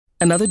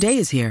Another day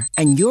is here,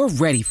 and you're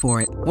ready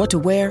for it. What to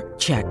wear?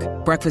 Check.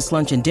 Breakfast,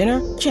 lunch, and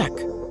dinner? Check.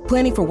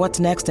 Planning for what's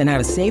next and how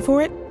to save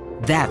for it?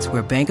 That's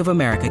where Bank of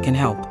America can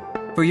help.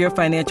 For your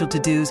financial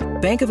to-dos,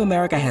 Bank of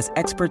America has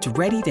experts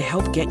ready to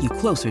help get you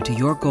closer to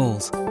your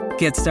goals.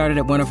 Get started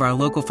at one of our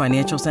local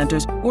financial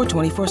centers or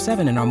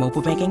 24/7 in our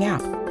mobile banking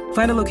app.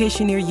 Find a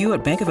location near you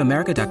at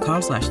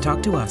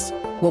bankofamerica.com/talktous.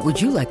 What would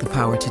you like the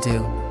power to do?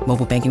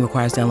 Mobile banking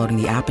requires downloading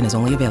the app and is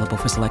only available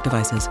for select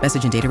devices.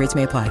 Message and data rates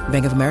may apply.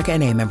 Bank of America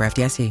N.A., member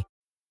FDIC.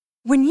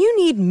 When you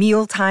need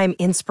mealtime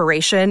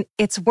inspiration,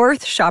 it's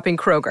worth shopping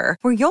Kroger,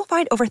 where you'll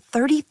find over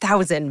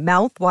 30,000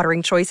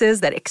 mouth-watering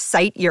choices that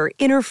excite your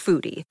inner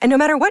foodie. And no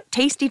matter what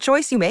tasty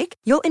choice you make,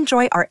 you'll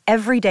enjoy our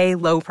everyday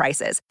low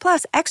prices,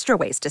 plus extra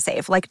ways to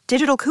save, like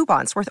digital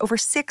coupons worth over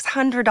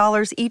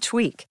 $600 each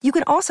week. You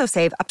can also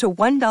save up to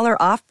 $1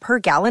 off per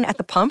gallon at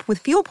the pump with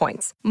fuel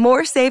points.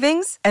 More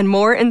savings and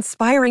more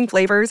inspiring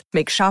flavors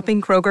make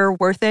shopping Kroger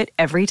worth it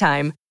every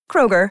time.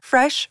 Kroger,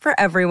 fresh for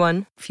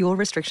everyone. Fuel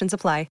restrictions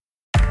apply.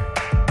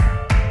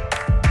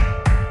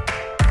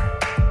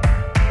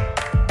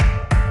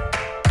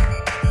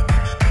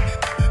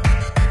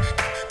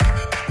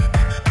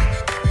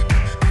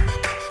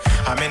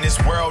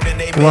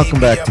 Welcome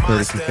back to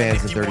 32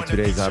 Fans in 32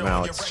 Days. I'm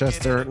Alex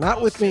Chester. Not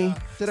with me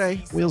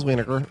today, Wheels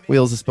Wienerger.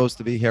 Wheels is supposed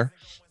to be here.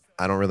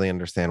 I don't really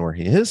understand where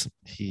he is.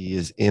 He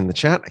is in the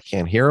chat. I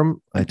can't hear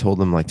him. I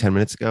told him like 10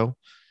 minutes ago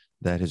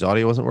that his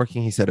audio wasn't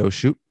working. He said, "Oh,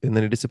 shoot," and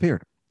then he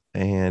disappeared.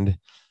 And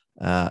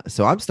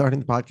so I'm starting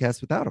the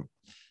podcast without him.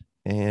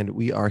 And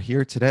we are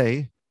here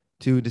today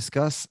to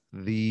discuss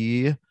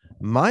the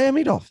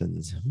Miami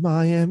Dolphins.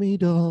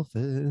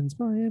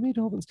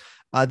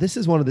 This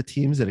is one of the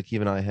teams that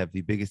Akiva and I have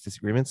the biggest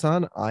disagreements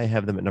on. I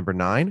have them at number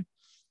 9.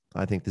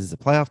 I think this is a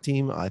playoff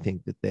team. I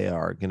think that they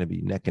are going to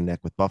be neck and neck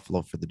with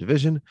Buffalo for the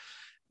division.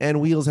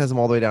 And Wheels has them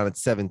all the way down at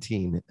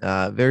 17.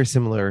 Very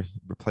similar.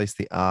 Replace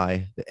the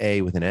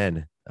A with an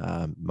N.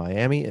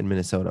 Miami and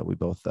Minnesota. We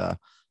both, I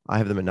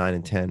have them at 9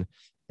 and 10.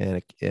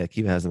 And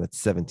Akiva has them at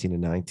 17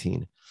 and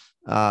 19.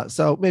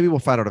 So maybe we'll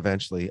find out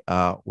eventually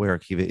where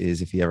Akiva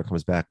is, if he ever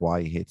comes back,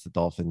 why he hates the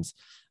Dolphins.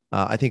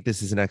 I think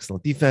this is an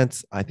excellent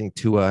defense. I think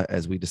Tua,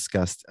 as we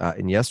discussed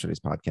in yesterday's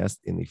podcast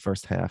in the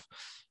first half,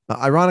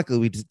 ironically,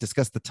 we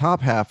discussed the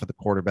top half of the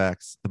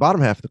quarterbacks, the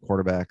bottom half of the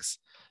quarterbacks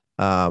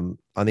on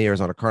the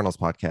Arizona Cardinals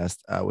podcast,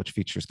 which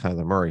features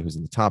Kyler Murray, who's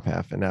in the top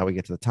half. And now we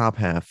get to the top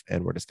half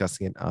and we're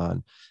discussing it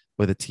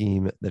with a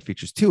team that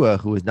features Tua,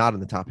 who is not in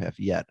the top half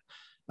yet.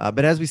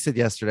 But as we said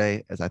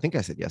yesterday, as I think I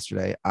said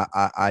yesterday,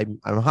 I'm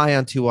high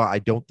on Tua. I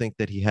don't think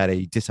that he had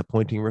a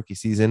disappointing rookie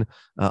season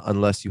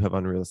unless you have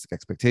unrealistic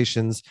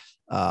expectations,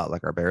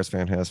 like our Bears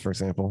fan has, for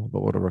example,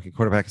 but what a rookie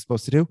quarterback is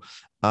supposed to do.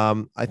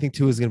 I think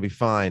Tua is going to be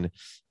fine.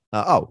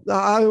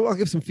 I'll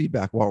give some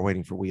feedback while we're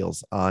waiting for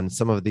Wheels on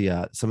some of the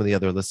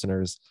other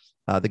listeners,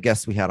 the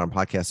guests we had on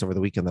podcasts over the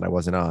weekend that I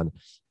wasn't on.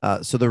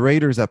 So the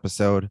Raiders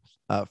episode,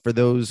 for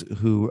those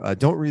who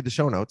don't read the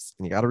show notes,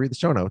 and you got to read the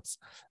show notes,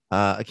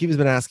 Akiva's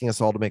been asking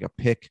us all to make a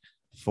pick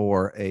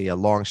for a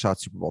long shot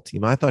Super Bowl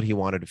team. I thought he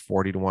wanted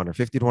 40-1 or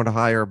 50-1 to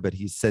hire, but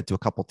he said to a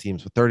couple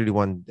teams with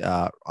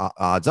 30-1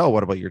 odds. Oh,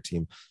 what about your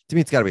team? To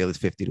me, it's got to be at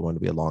least 50-1 to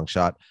be a long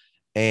shot.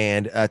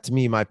 And to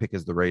me, my pick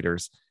is the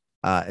Raiders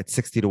at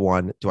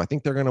 60-1. Do I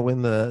think they're going to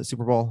win the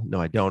Super Bowl? No,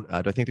 I don't. Do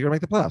I think they're going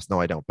to make the playoffs?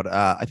 No, I don't. But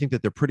I think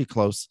that they're pretty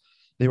close.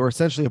 They were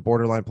essentially a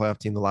borderline playoff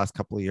team the last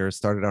couple of years.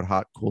 Started out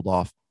hot, cooled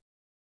off.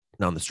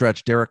 Now on the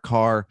stretch, Derek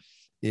Carr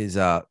is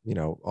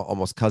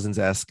almost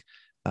Cousins-esque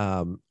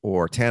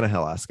or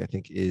Tannehill-esque, I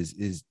think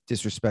is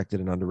disrespected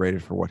and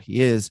underrated for what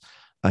he is.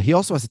 He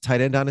also has a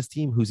tight end on his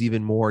team who's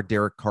even more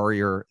Derek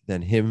Carrier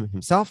than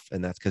himself,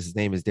 and that's because his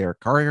name is Derek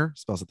Carrier,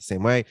 spells it the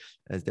same way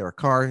as Derek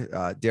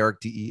Carr, Derek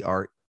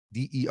Derek,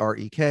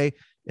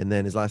 and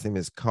then his last name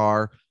is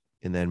Carr,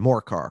 and then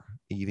more Carr,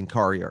 even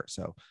Carrier.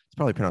 So it's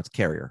probably pronounced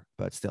Carrier,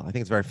 but still, I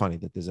think it's very funny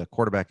that there's a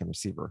quarterback and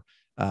receiver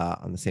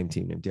on the same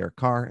team named Derek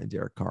Carr and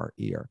Derek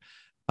Carrier.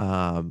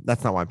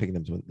 That's not why I'm picking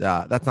them to win.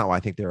 That's not why I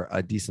think they're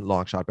a decent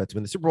long shot bet to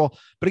win the Super Bowl.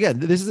 But again,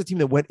 this is a team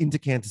that went into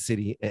Kansas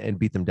City and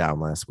beat them down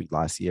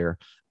last year.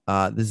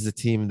 This is a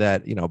team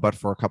that, but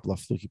for a couple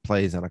of fluky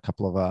plays and a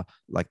couple of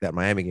like that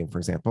Miami game, for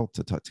example,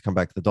 to come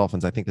back to the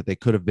Dolphins, I think that they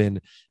could have been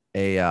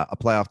a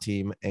playoff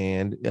team.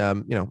 And,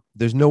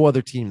 there's no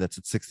other team that's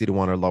at 60-1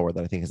 or lower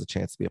that I think has a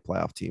chance to be a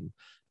playoff team.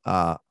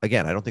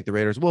 Again, I don't think the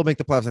Raiders will make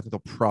the playoffs. I think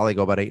they'll probably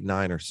go about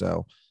 8-9 or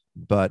so.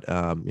 But,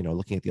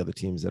 looking at the other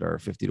teams that are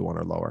 50-1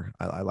 or lower,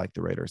 I like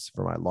the Raiders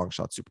for my long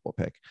shot Super Bowl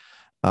pick.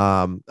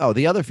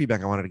 The other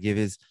feedback I wanted to give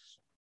is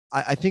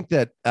I think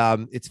that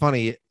it's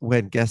funny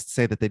when guests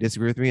say that they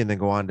disagree with me and then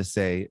go on to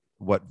say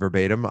what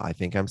verbatim I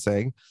think I'm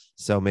saying.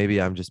 So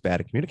maybe I'm just bad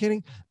at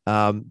communicating.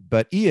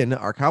 But Ian,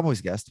 our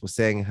Cowboys guest, was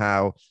saying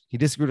how he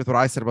disagreed with what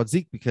I said about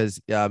Zeke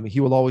because he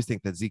will always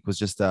think that Zeke was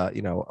just a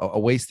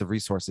waste of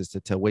resources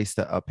to waste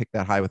a pick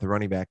that high with a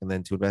running back and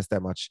then to invest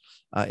that much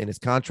in his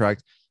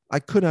contract. I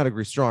could not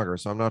agree stronger.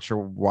 So I'm not sure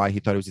why he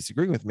thought he was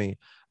disagreeing with me.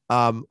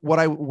 What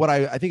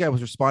I think I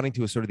was responding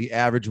to is sort of the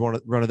average run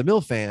of the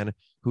mill fan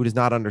who does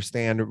not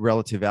understand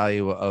relative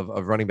value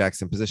of running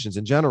backs and positions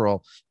in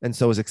general, and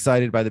so is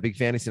excited by the big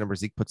fantasy numbers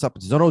Zeke puts up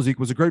and says, "Oh no, Zeke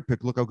was a great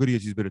pick. Look how good he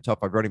is. He's been a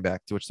top 5 running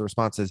back." To which the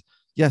response is,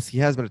 "Yes, he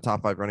has been a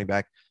top 5 running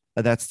back.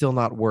 That's still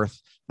not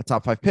worth a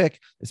top 5 pick,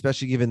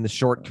 especially given the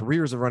short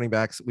careers of running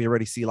backs. We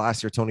already see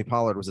last year Tony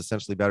Pollard was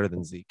essentially better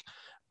than Zeke."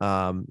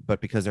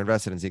 But because they're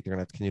invested in Zeke, they're going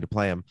to have to continue to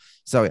play him.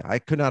 So yeah, I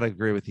could not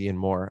agree with Ian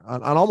more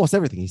on almost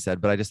everything he said,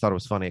 but I just thought it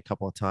was funny a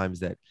couple of times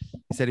that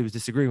he said he was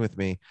disagreeing with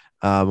me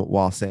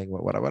while saying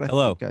what I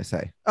think I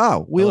say.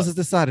 Oh, Wheels has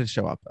decided to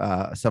show up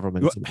several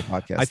minutes into the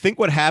podcast. I think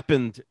what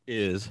happened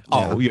is,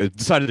 you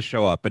decided to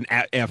show up, and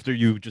after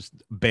you just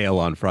bail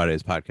on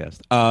Friday's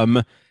podcast.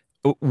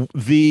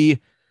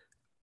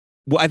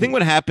 I think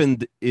what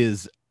happened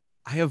is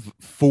I have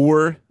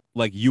 4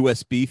 like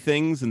USB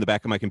things in the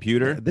back of my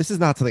computer. This is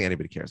not something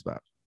anybody cares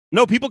about.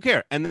 No, people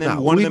care. And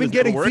then we've been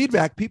getting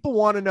feedback. People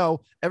want to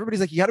know. Everybody's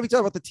like, you got to be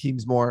talking about the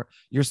teams more.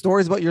 Your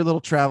stories about your little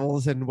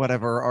travels and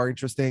whatever are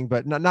interesting,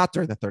 but not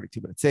during the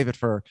 32 minutes. Save it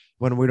for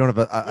when we don't have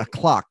a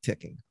clock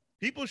ticking.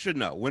 People should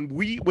know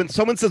when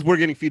someone says we're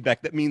getting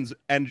feedback, that means,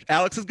 and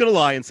Alex is going to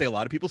lie and say a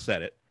lot of people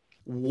said it.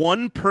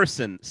 One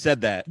person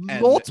said that.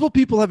 Multiple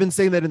people have been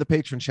saying that in the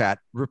patron chat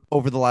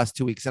over the last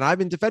 2 weeks. And I've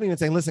been defending and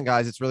saying, listen,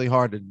 guys, it's really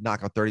hard to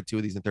knock out 32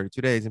 of these in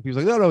 32 days. And people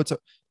are like, no,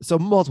 so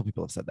multiple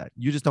people have said that.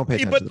 You just don't pay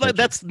attention. But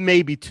that's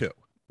maybe 2.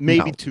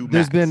 Maybe 2 max.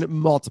 There's been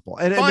multiple.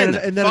 And then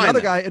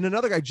another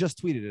guy just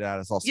tweeted it at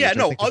us also. Yeah,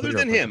 no, other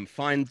than him,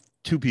 find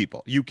 2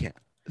 people. You can.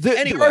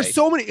 Anyway, there are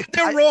so many.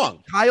 They're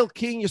wrong. Kyle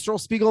King,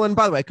 Yisrael Spiegel, and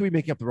by the way, I could be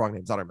making up the wrong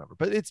names. I don't remember,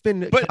 but it's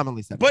been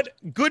commonly said. But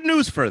good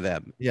news for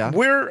them. Yeah,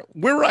 we're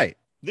right.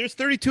 There's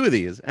 32 of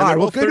these. And all right,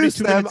 well, good news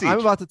to them.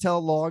 I'm about to tell a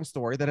long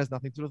story that has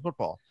nothing to do with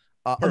football.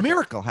 A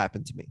miracle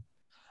happened to me.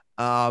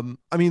 I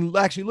mean,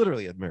 actually,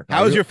 literally a miracle.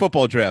 How was your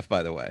football draft,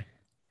 by the way?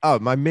 Oh,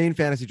 my main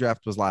fantasy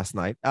draft was last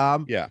night.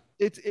 Yeah.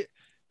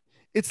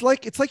 It's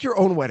like your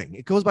own wedding.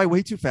 It goes by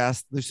way too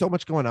fast. There's so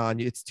much going on.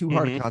 It's too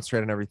hard to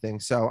concentrate on everything.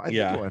 So I think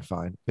it went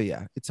fine. But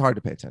yeah, it's hard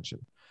to pay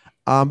attention.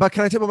 But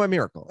can I tell you about my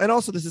miracle? And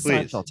also, this is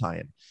Seinfeld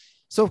tie-in.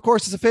 So of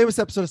course, it's a famous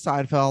episode of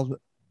Seinfeld.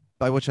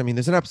 By which I mean,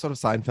 there's an episode of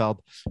Seinfeld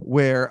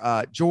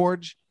where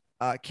George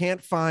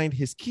can't find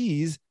his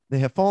keys. They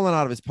have fallen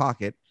out of his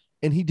pocket,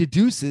 and he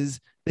deduces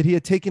that he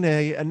had taken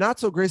a not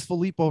so graceful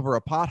leap over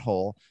a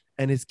pothole,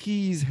 and his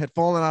keys had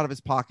fallen out of his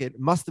pocket,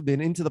 must have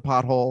been into the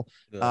pothole.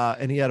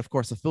 And he had, of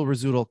course, a Phil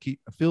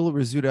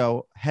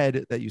Rizzuto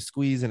head that you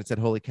squeeze, and it said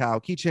 "Holy cow"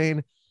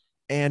 keychain.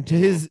 And to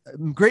his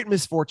great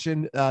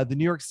misfortune, the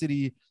New York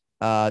City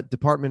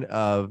Department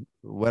of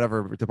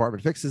whatever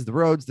department fixes the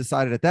roads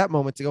decided at that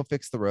moment to go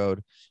fix the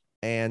road.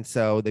 And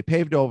so they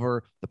paved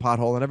over the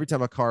pothole, and every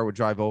time a car would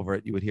drive over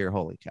it, you would hear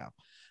 "Holy cow."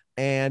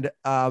 And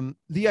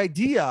the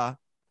idea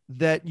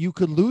that you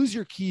could lose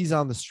your keys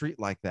on the street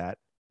like that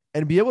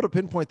and be able to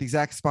pinpoint the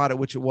exact spot at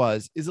which it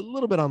was is a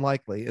little bit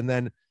unlikely.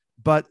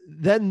 But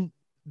then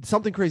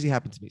something crazy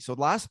happened to me. So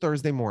last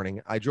Thursday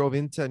morning, I drove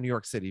into New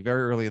York City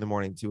very early in the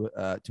morning to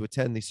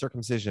attend the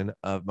circumcision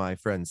of my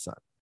friend's son.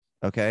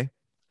 Okay.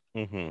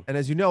 Mm-hmm. And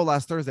as you know,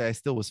 last Thursday, I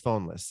still was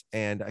phoneless,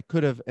 and I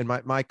could have, and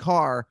my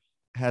car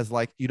has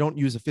you don't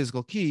use a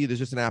physical key. There's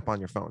just an app on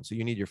your phone. So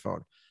you need your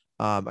phone.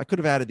 I could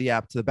have added the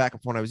app to the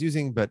backup phone I was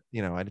using, but I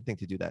didn't think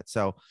to do that.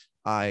 So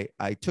I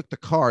took the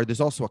card.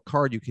 There's also a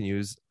card you can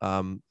use,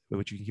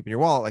 which you can keep in your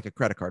wallet, like a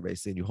credit card,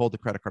 basically. And you hold the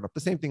credit card up,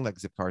 the same thing like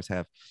zip cars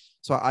have.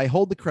 So I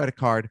hold the credit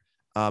card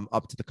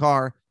up to the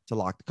car to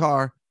lock the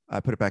car. I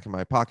put it back in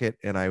my pocket,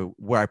 and I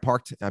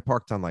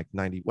parked on like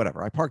 90,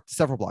 whatever. I parked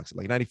several blocks,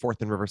 like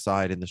 94th and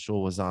Riverside, and the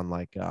shul was on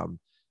like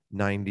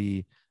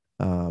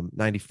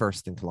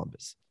 91st in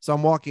Columbus. So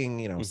I'm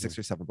walking, 6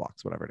 or 7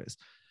 blocks, whatever it is.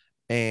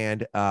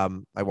 And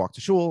I walk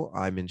to shul.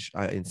 I'm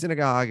in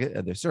synagogue,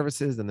 and there's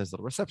services, and there's a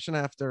little reception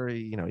after.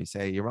 You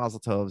say your mazel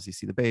tovs, you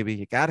see the baby,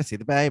 you got to see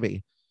the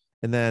baby.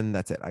 And then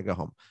that's it. I go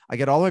home. I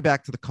get all the way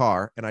back to the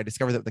car, and I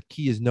discover that the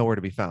key is nowhere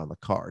to be found, the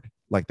card,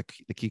 like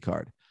the key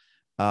card.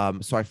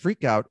 So I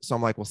freak out. So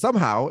I'm like, well,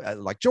 somehow,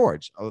 like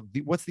George,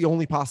 what's the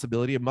only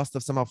possibility? It must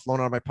have somehow flown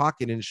out of my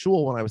pocket in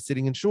shul when I was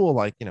sitting in shul,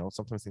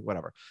 sometimes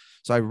whatever.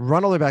 So I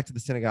run all the way back to the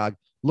synagogue,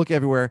 look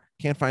everywhere,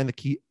 can't find the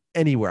key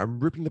anywhere. I'm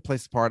ripping the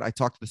place apart. I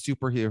talked to the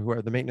super here,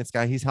 the maintenance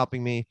guy. He's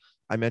helping me.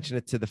 I mentioned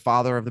it to the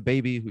father of the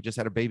baby who just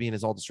had a baby and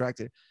is all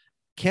distracted.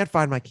 Can't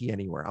find my key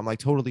anywhere. I'm like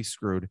totally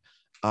screwed.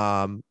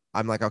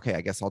 I'm like, okay,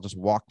 I guess I'll just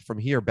walk from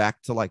here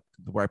back to like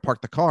where I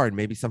parked the car, and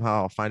maybe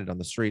somehow I'll find it on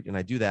the street. And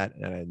I do that,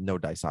 and I had no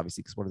dice,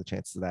 obviously, because what are the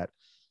chances of that?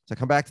 So I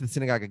come back to the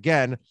synagogue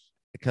again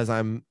because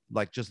I'm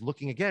like just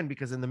looking again,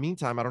 because in the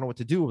meantime, I don't know what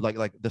to do.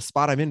 Like the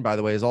spot I'm in, by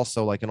the way, is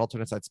also like an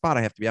alternate side spot.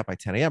 I have to be out by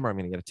 10 a.m. or I'm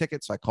going to get a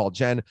ticket. So I call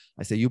Jen.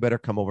 I say, you better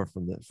come over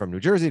from New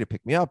Jersey to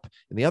pick me up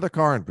in the other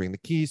car and bring the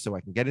keys so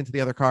I can get into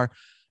the other car.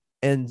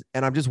 And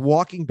I'm just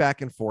walking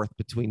back and forth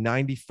between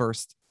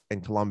 91st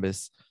and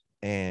Columbus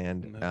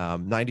and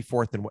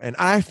 94th. And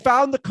I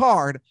found the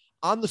card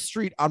on the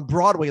street on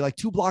Broadway, like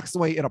 2 blocks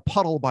away in a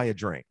puddle by a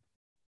drain.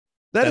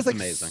 That That's is like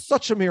amazing.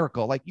 such a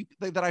miracle. Like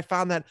that I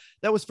found that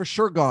was for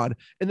sure gone.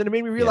 And then it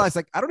made me realize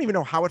like, I don't even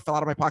know how it fell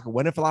out of my pocket,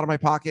 when it fell out of my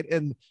pocket.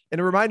 And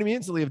it reminded me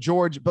instantly of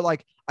George, but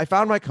like I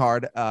found my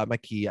card, my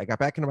key, I got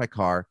back into my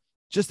car,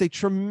 just a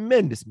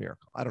tremendous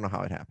miracle. I don't know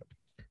how it happened.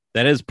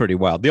 That is pretty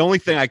wild. The only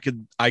thing I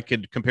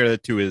could compare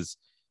that to is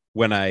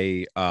when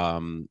I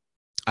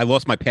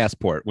lost my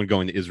passport when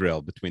going to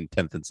Israel between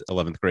 10th and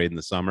 11th grade in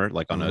the summer,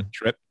 like on a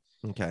trip.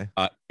 Okay.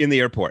 In the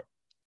airport.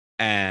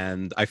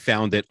 And I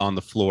found it on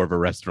the floor of a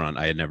restaurant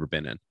I had never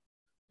been in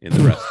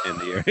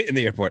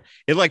the airport.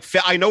 It like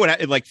fell. I know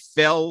it like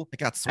fell. It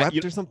got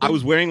swept or something. I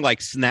was wearing like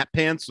snap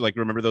pants. Like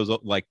remember those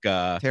like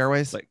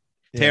tearaways? Like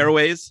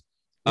tearaways.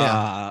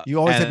 Yeah. You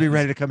always had to be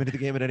ready to come into the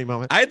game at any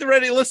moment. I had to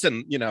ready.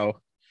 Listen, you know,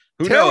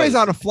 who tearaways knows?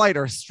 On a flight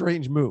are a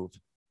strange move.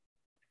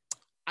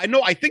 I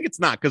know. I think it's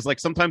not because like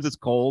sometimes it's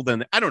cold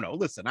and I don't know.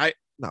 Listen, you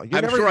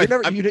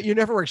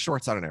never wear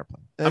shorts on an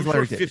airplane. I'm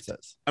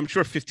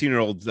sure,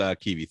 15-year-old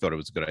Kiwi thought it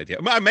was a good idea.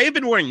 I may have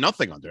been wearing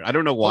nothing under. I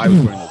don't know why I was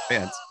wearing those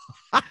pants.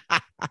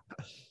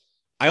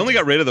 I only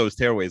got rid of those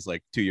tearaways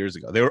like 2 years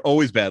ago. They were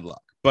always bad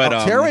luck. But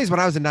tearaways when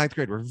I was in 9th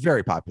grade were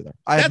very popular.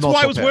 That's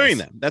why I was wearing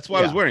them. That's why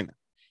I was wearing them.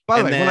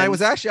 By the way, when I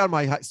was actually on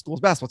my high school's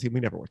basketball team, we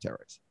never wore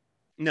tearaways.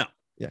 No.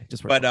 Yeah,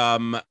 just but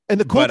and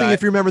the cool thing,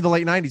 if you remember the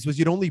late 90s, was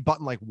you'd only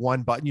button like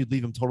one button, you'd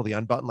leave them totally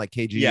unbuttoned, like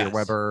KG or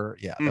Weber.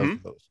 Yeah, that was the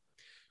move.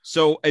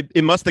 So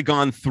it must have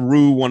gone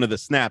through one of the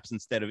snaps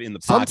instead of in the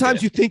pocket.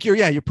 Sometimes you think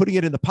you're putting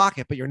it in the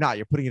pocket, but you're not.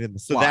 You're putting it in the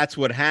slot. So that's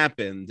what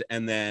happened,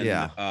 and then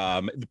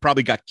it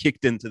probably got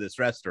kicked into this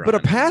restaurant. But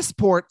a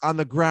passport on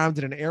the ground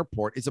in an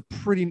airport is a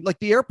pretty like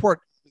the airport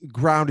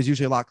ground is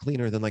usually a lot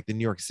cleaner than like the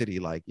New York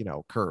City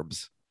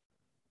curbs.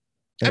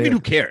 I mean,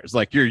 who cares?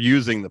 Like you're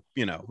using the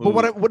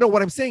But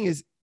what I'm saying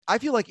is, I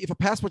feel like if a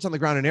passport's on the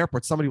ground in an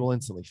airport, somebody will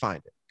instantly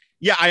find it.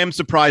 Yeah, I am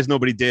surprised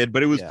nobody did,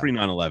 but it was pre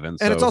 9/11,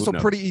 and it's also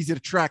pretty easy to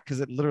track because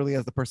it literally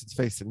has the person's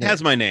face and it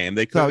has my name.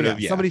 They could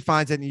have. Somebody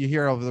finds it and you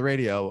hear over the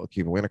radio,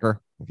 Akiva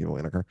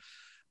Winokur.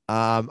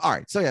 All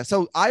right,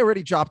 so I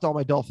already dropped all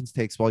my Dolphins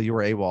takes while you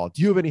were AWOL.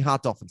 Do you have any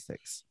hot Dolphins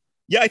takes?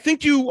 Yeah, I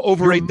think you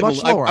overrate them.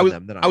 Much lower on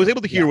them than I was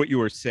able to hear what you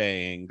were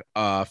saying.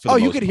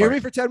 You could hear me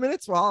for 10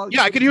 minutes? Well,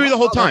 yeah, I could hear you the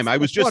whole time. I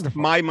was just wonderful.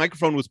 My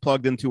microphone was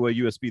plugged into a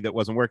USB that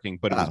wasn't working,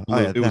 but it was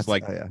blue. It was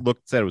like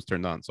said it was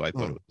turned on, so I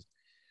thought it was.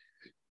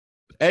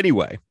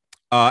 Anyway,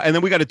 and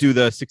then we got to do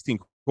the 16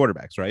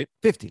 quarterbacks, right?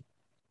 15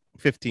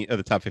 of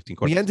the top 15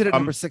 quarterbacks. We ended at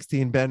number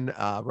 16, Ben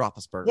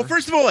Roethlisberger. Well,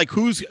 first of all, like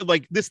who's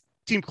like this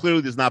team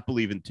clearly does not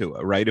believe in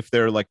Tua, right? If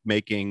they're like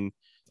making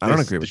I don't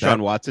agree with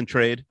Deshaun Watson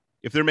trade.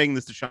 If they're making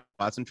this Deshaun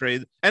Watson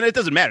trade, and it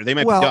doesn't matter, they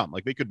might be dumb.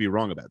 Like they could be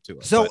wrong about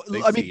Tua. So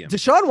I mean,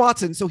 Deshaun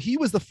Watson. So he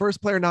was the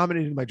first player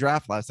nominated in my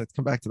draft last. Let's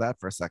come back to that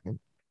for a second.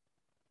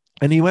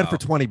 And he went for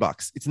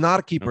 $20. It's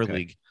not a keeper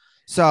league.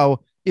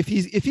 So if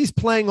he's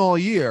playing all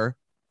year,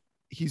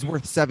 he's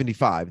worth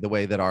 75. The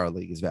way that our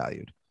league is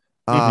valued.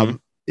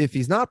 If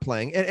he's not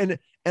playing, and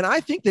I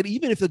think that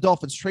even if the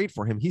Dolphins trade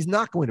for him, he's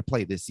not going to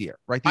play this year.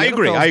 Right? I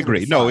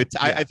agree. No,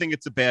 I think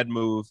it's a bad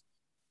move.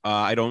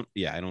 I don't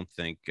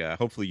think.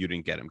 Hopefully, you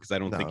didn't get him because I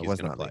don't think he's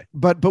going to play.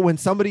 But when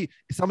somebody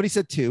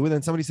said 2, and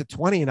then somebody said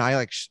 20, and I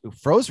like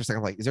froze for a second.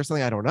 I'm like, is there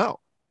something I don't know?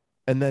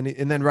 And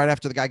then right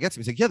after the guy gets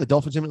him, he's like, yeah, the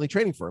Dolphins imminently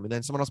trading for him. And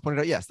then someone else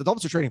pointed out, yes, the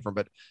Dolphins are trading for him,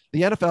 but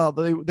the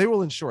NFL they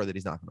will ensure that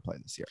he's not going to play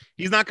this year.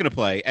 He's not going to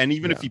play, and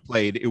even if he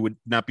played, it would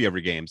not be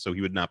every game, so he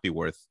would not be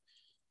worth.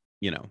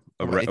 A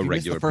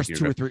regular the first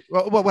 2 or 3.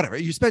 Well, whatever.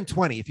 You spend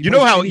 20. If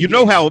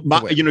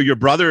your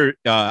brother.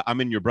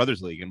 I'm in your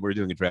brother's league, and we're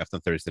doing a draft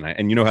on Thursday night.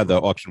 And you know how the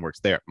auction works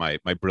there. My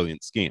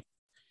brilliant scheme,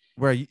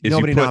 where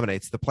nobody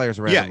nominates the players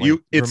around. Yeah,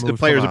 it's the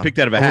players are picked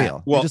out of a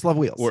hat. Well, you just love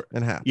wheels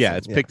and hats. Yeah,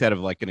 it's picked out of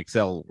like an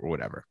Excel or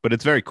whatever. But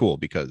it's very cool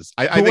because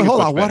I think.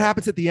 Hold on. What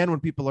happens at the end when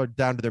people are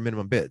down to their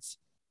minimum bids?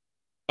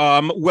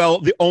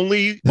 Well, the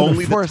only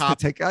the top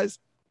to take guys.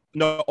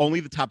 No, only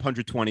the top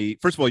 120.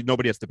 First of all,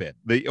 nobody has to bid.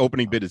 The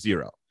opening bid is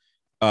 0.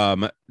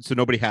 So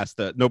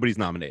nobody's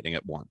nominating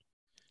at 1.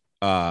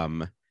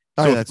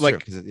 That's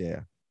like,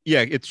 true.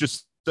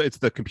 It's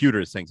the computer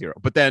is saying 0,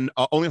 but then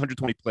only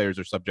 120 players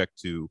are subject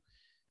to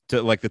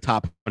like the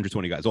top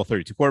 120 guys, all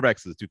 32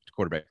 quarterbacks, the 2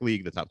 quarterback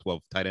league, the top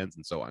 12 tight ends,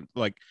 and so on.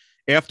 Like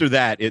after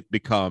that, it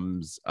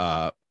becomes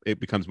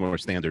more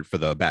standard for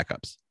the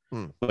backups.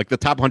 Like the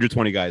top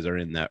 120 guys are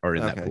in that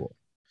pool.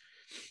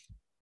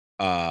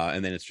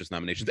 And then it's just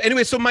nominations.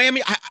 Anyway, so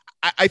Miami,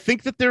 I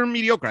think that they're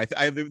mediocre.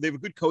 They have a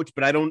good coach,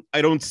 but I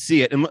don't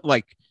see it. And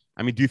like,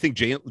 I mean, do you think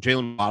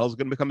Jalen Waddle is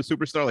going to become a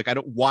superstar? Like,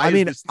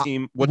 is this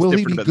team? What's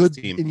different about this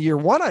team? In year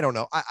 1? I don't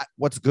know.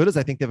 What's good is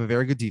I think they have a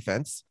very good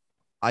defense.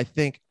 I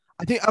think.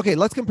 Okay,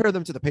 let's compare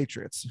them to the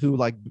Patriots, who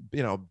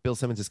Bill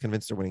Simmons is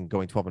convinced they're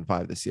going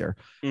 12-5 this year.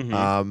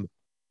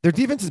 Their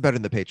defense is better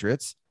than the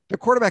Patriots. Their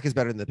quarterback is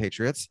better than the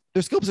Patriots.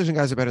 Their skill position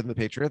guys are better than the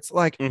Patriots.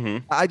 Like,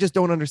 I just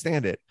don't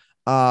understand it.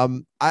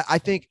 I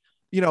think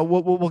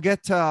we'll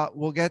get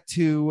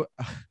to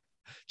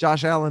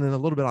Josh Allen in a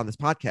little bit on this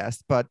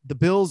podcast, but the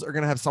Bills are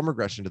going to have some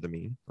regression to the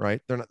mean,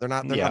 right? They're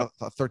not a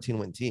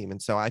 13-win team,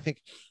 and so I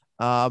think,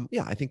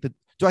 I think that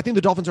Do I think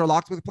the Dolphins are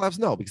locked with the playoffs?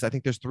 No, because I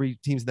think there's 3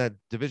 teams in that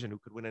division who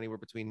could win anywhere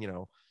between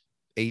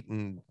 8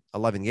 and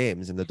 11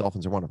 games, and the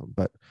Dolphins are one of them.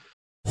 But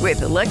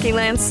with the Lucky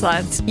Land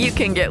Slots, you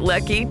can get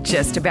lucky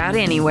just about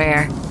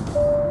anywhere.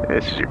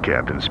 This is your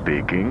captain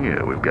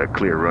speaking. We've got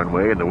clear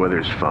runway and the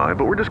weather's fine,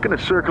 but we're just going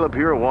to circle up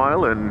here a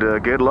while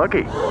and get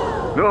lucky.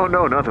 No,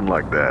 nothing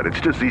like that. It's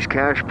just these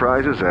cash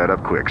prizes add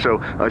up quick. So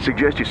I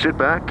suggest you sit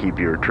back, keep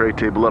your tray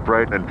table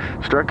upright, and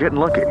start getting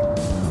lucky.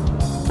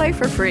 Play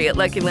for free at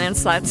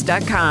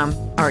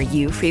LuckyLandSlots.com. Are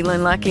you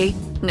feeling lucky?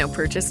 No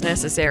purchase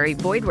necessary.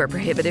 Void where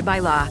prohibited by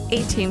law.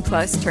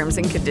 18+ terms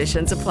and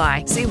conditions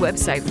apply. See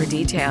website for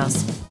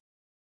details.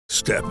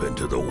 Step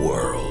into the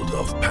world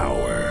of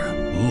power,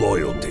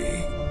 loyalty,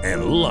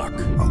 and luck.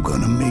 I'm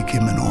gonna make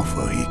him an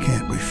offer he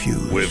can't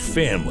refuse. With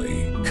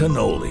family,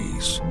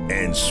 cannolis,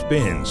 and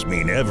spins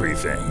mean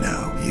everything.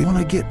 Now, you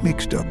wanna get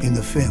mixed up in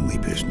the family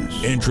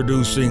business.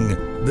 Introducing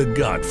The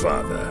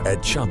Godfather at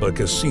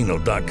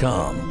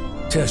ChumbaCasino.com.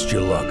 Test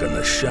your luck in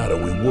the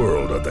shadowy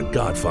world of The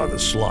Godfather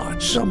slot.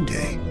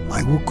 Someday,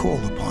 I will call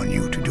upon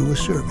you to do a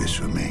service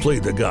for me. Play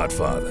The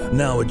Godfather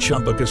now at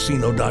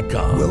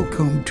ChumbaCasino.com.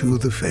 Welcome to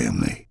the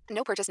family.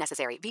 No purchase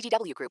necessary.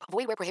 VGW Group.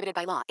 Void where prohibited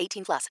by law.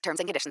 18+. Terms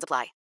and conditions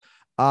apply.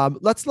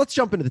 Let's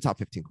jump into the top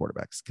 15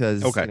 quarterbacks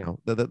because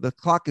the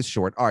clock is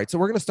short. All right, so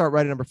we're going to start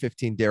right at number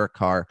 15, Derek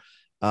Carr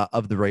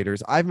of the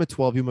Raiders. I have him at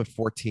 12, you have him at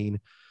 14.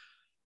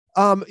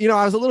 I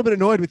was a little bit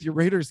annoyed with your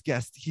Raiders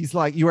guest. He's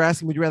like, you were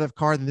asking, would you rather have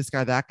Carr than this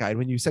guy, that guy? And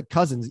when you said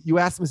Cousins, you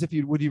asked him as if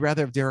would you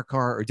rather have Derek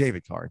Carr or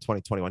David Carr in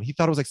 2021? He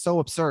thought it was like so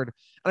absurd.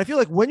 And I feel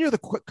like when you're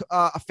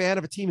a fan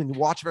of a team and you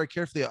watch very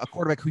carefully a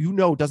quarterback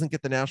who doesn't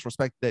get the national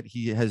respect that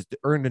he has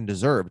earned and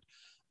deserved,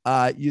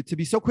 to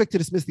be so quick to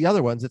dismiss the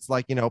other ones, it's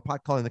like,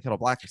 pot calling the kettle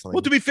black or something.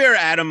 Well, to be fair,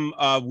 Adam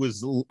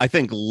was, I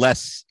think,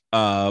 less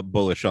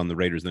bullish on the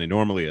Raiders than he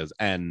normally is.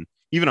 And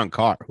even on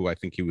Carr, who I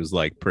think he was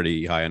like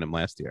pretty high on him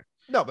last year.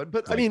 No, but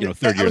like, I mean,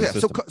 third year.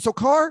 So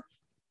Carr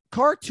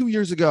 2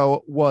 years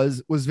ago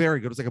was very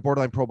good. It was like a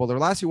borderline Pro Bowler.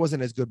 Last year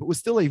wasn't as good, but was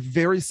still a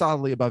very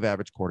solidly above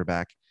average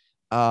quarterback.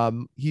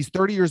 He's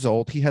 30 years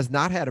old. He has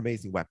not had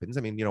amazing weapons.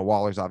 I mean,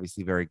 Waller's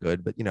obviously very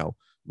good, but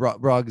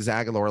Ruggs,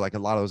 Aguilar, like a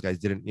lot of those guys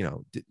didn't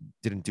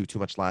do too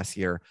much last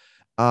year.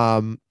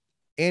 And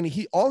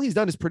all he's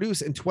done is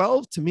produce. And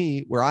 12 to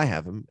me, where I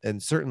have him,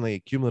 and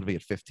certainly cumulatively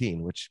at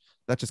 15, which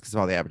that's just because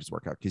of how the averages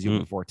work out. Because you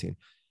have 14.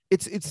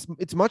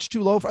 It's much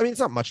too low. It's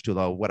not much too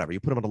low. Whatever. You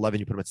put him at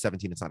 11, you put him at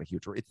 17. It's not a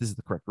huge. This is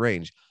the correct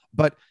range.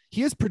 But he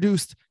has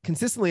produced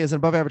consistently as an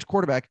above average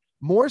quarterback.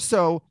 More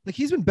so, like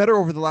he's been better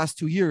over the last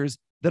 2 years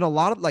than a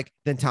lot of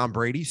than Tom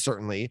Brady,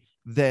 certainly,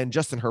 than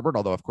Justin Herbert,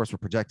 although of course we're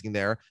projecting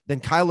there. Then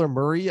Kyler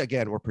Murray,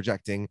 again we're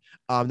projecting.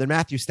 Then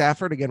Matthew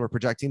Stafford, again we're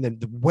projecting. Then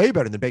way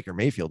better than Baker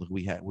Mayfield, who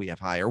we have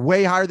higher,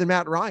 way higher than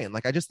Matt Ryan.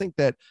 Like I just think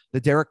that the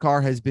Derek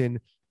Carr has been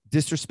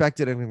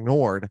disrespected and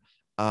ignored.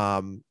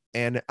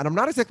 And I'm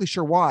not exactly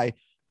sure why.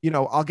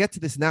 I'll get to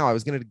this now. I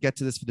was going to get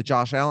to this for the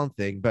Josh Allen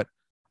thing, but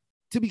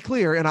to be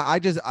clear, and I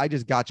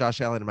just got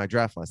Josh Allen in my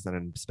draft last night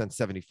and spent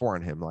 74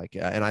 on him.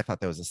 And I thought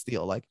that was a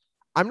steal. Like,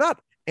 I'm not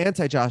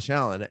anti Josh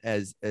Allen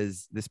as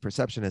this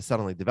perception has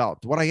suddenly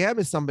developed. What I am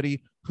is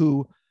somebody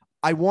who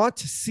I want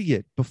to see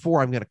it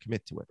before I'm going to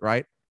commit to it.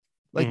 Right.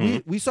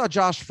 Like we saw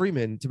Josh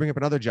Freeman, to bring up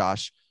another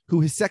Josh, who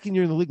his second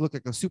year in the league looked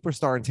like a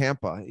superstar in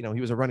Tampa.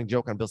 He was a running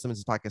joke on Bill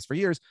Simmons' podcast for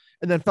years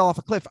and then fell off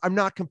a cliff. I'm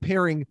not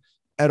comparing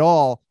at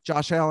all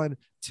Josh Allen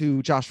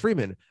to Josh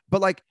Freeman,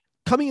 but like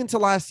coming into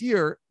last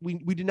year,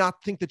 we did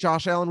not think that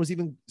Josh Allen was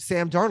even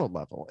Sam Darnold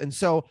level. And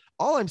so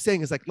all I'm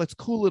saying is like, let's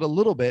cool it a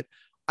little bit.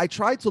 I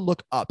tried to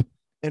look up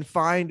and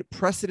find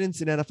precedents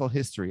in NFL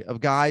history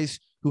of guys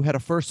who had a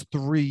first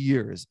 3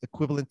 years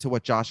equivalent to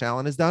what Josh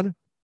Allen has done.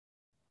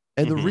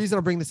 And the reason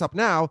I'm bringing this up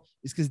now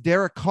is because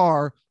Derek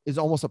Carr is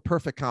almost a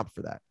perfect comp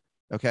for that.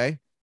 Okay.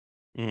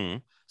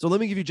 So let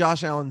me give you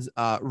Josh Allen's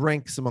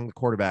ranks among the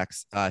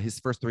quarterbacks. His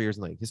first 3 years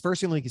in the league. His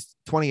first year in the league is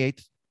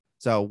 28th.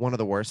 So one of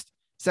the worst.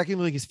 Second in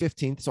the league is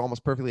 15th. So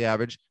almost perfectly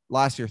average.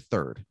 Last year,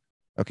 third.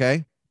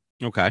 Okay.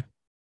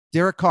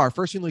 Derek Carr,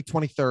 first year in the league,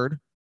 23rd.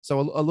 So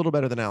a little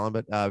better than Allen,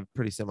 but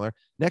pretty similar.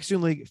 Next year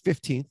in the league,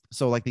 15th.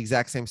 So like the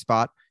exact same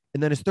spot.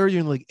 And then his third year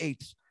in the league,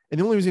 8th. And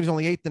the only reason he's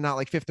only 8th and not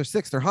like 5th or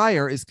 6th or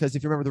higher is because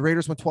if you remember, the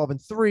Raiders went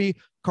 12-3.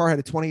 Carr had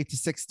a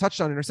 28-6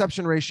 touchdown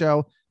interception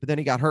ratio, but then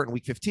he got hurt in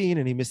week 15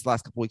 and he missed the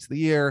last couple weeks of the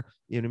year.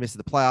 He missed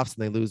the playoffs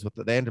and they lose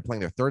they ended up playing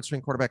their third string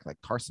quarterback, like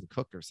Carson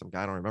Cook or some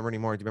guy. I don't remember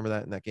anymore. Do you remember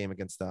that in that game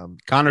against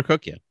Connor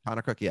Cook? Yeah.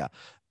 Connor Cook. Yeah.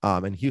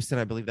 And Houston,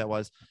 I believe that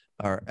was,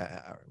 or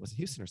was it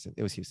Houston or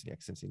it was Houston? Yeah.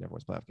 Since he never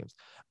wins playoff games.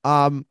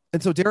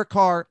 And so Derek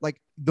Carr, like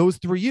those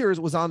 3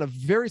 years was on a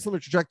very similar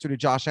trajectory to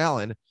Josh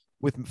Allen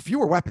with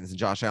fewer weapons than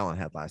Josh Allen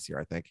had last year,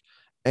 I think.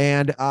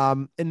 And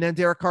then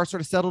Derek Carr sort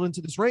of settled into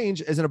this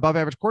range as an above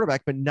average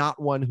quarterback, but not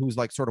one who's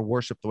like sort of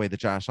worshiped the way that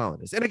Josh Allen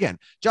is. And again,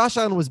 Josh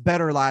Allen was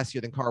better last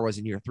year than Carr was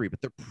in year 3,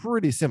 but they're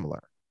pretty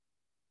similar.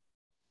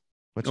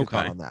 What's your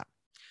thought on that?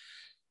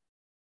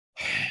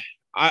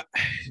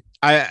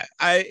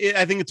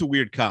 I think it's a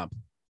weird comp.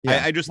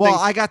 Yeah.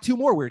 I got two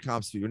more weird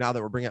comps for you now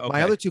that we're bringing up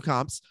my other two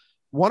comps.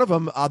 One of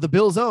them, the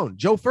Bills' own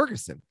Joe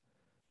Ferguson.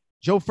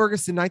 Joe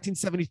Ferguson,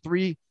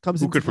 1973,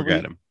 comes in. Who could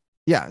forget him?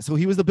 Yeah, so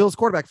he was the Bills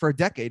quarterback for a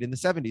decade in the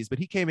 70s, but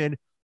he came in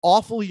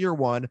awful year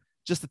one,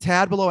 just a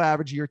tad below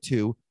average year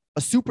two, a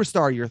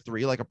superstar year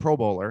three, like a Pro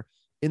Bowler,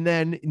 and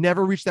then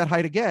never reached that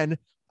height again.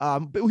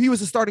 But he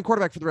was a starting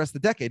quarterback for the rest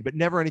of the decade, but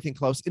never anything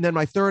close. And then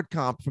my third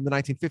comp from the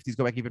 1950s,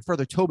 go back even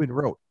further, Tobin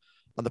Rote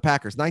on the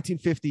Packers.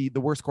 1950, the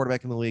worst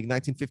quarterback in the league.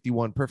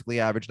 1951, perfectly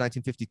average.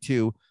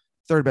 1952,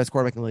 third best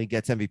quarterback in the league,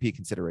 gets MVP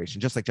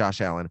consideration, just like Josh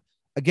Allen.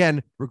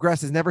 Again,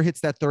 regresses, never hits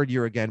that third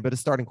year again, but a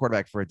starting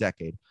quarterback for a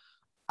decade.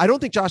 I don't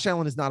think Josh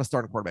Allen is not a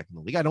starting quarterback in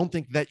the league. I don't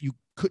think that you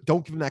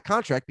don't give him that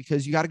contract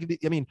because you got to give.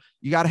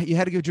 You had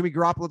to give Jimmy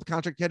Garoppolo the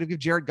contract. You had to give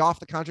Jared Goff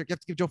the contract. You have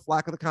to give Joe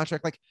Flacco the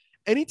contract. Like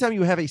anytime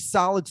you have a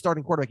solid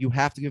starting quarterback, you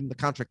have to give him the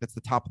contract that's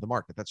the top of the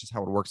market. That's just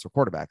how it works for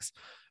quarterbacks.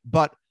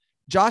 But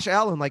Josh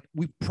Allen, like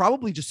we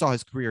probably just saw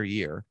his career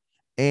year,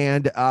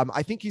 and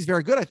I think he's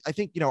very good. I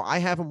think I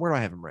have him. Where do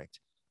I have him ranked?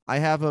 I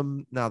have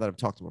him now that I've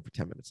talked to him for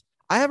 10 minutes.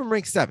 I have him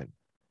ranked 7.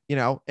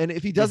 And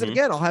if he does it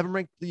again, I'll have him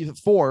ranked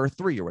 4 or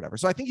 3 or whatever.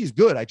 So I think he's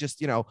good. I just,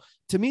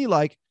 to me,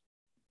 like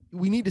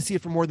we need to see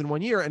it for more than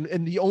 1 year.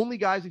 And the only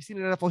guys we've seen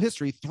in NFL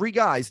history, 3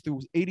 guys through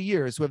 80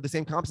 years who have the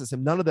same comp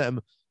system, none of them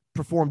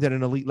performed at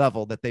an elite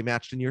level that they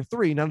matched in year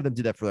 3. None of them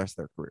did that for the rest of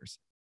their careers.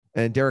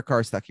 And Derek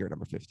Carr is stuck here at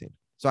number 15.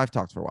 So I've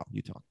talked for a while.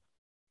 You talk.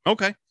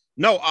 Okay.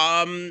 No,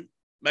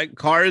 like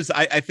Carr's,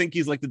 I think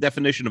he's like the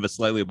definition of a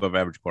slightly above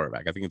average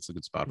quarterback. I think it's a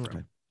good spot for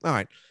him. All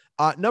right.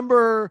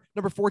 Number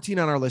 14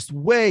 on our list,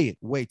 way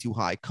too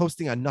high,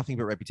 coasting on nothing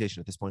but reputation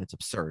at this point. It's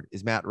absurd,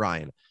 is Matt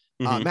Ryan.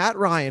 Matt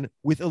Ryan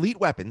with elite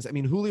weapons. I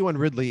mean, Julio and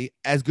Ridley,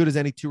 as good as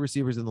any 2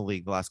 receivers in the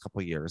league the last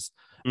couple of years,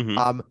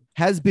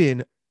 has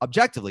been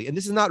objectively, and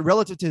this is not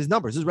relative to his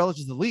numbers, this is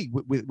relative to the league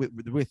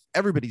with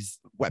everybody's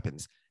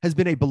weapons, has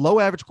been a below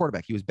average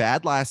quarterback. He was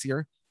bad last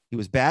year. He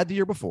was bad the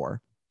year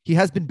before. He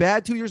has been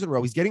bad 2 years in a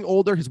row. He's getting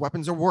older. His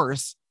weapons are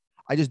worse.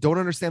 I just don't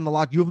understand the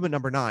lock. You have him at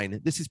number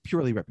 9. This is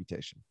purely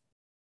reputation.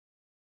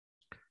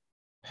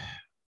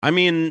 I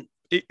mean,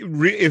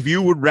 if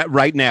you would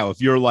right now, if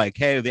you're like,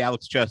 hey, the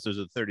Alex Chesters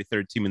are the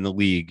 33rd team in the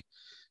league,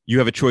 you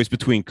have a choice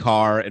between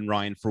Carr and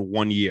Ryan for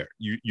 1 year.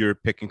 You're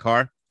picking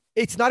Carr?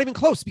 It's not even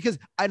close because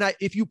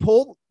if you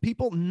poll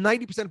people,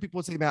 90% of people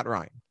would say Matt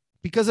Ryan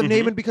because of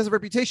name and because of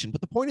reputation.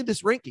 But the point of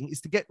this ranking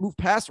is to move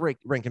past rank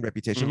and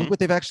reputation. Look what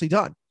they've actually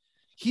done.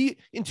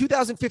 In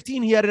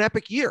 2015, he had an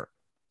epic year.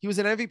 He was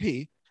an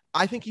MVP.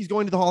 I think he's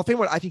going to the Hall of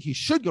Fame. I think he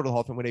should go to the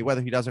Hall of Fame one day.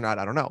 Whether he does or not,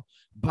 I don't know.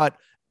 But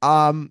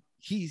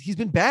he's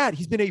been bad.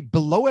 He's been a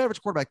below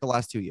average quarterback the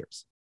last 2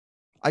 years.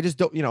 I just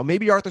don't,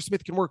 maybe Arthur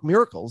Smith can work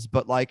miracles,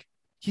 but like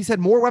he's had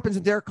more weapons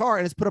than Derek Carr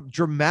and has put up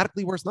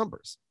dramatically worse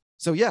numbers.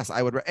 So yes,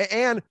 I would.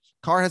 And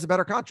Carr has a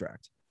better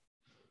contract.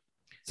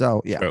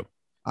 So yeah. True.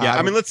 Yeah.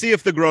 I mean, let's see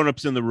if the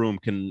grownups in the room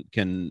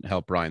can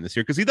help Ryan this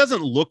year. Cause he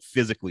doesn't look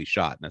physically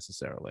shot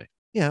necessarily.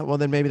 Yeah. Well,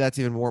 then maybe that's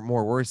even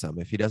more worrisome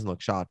if he doesn't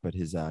look shot, but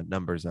his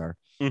numbers are.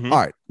 All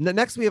right.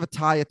 Next, we have a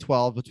tie at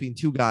 12 between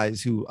 2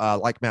 guys who,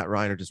 like Matt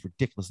Ryan, are just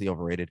ridiculously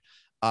overrated.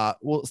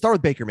 We'll start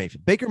with Baker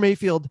Mayfield. Baker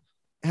Mayfield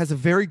has a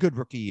very good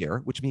rookie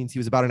year, which means he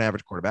was about an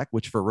average quarterback,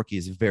 which for a rookie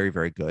is very,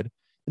 very good.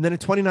 And then in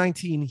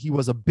 2019, he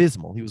was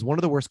abysmal. He was one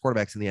of the worst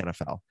quarterbacks in the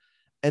NFL.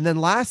 And then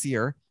last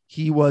year,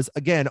 he was,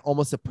 again,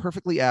 almost a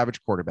perfectly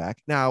average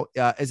quarterback. Now,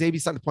 as A.B.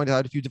 Sutton pointed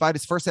out, if you divide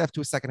his first half to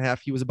his second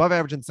half, he was above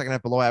average in the second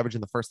half, below average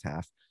in the first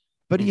half.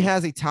 But he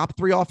has a top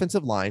 3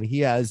 offensive line.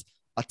 He has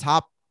a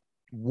top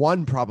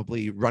 1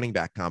 probably running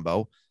back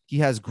combo. He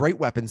has great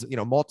weapons,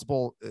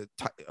 multiple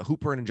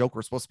Hooper and Njoku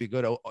are supposed to be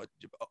good.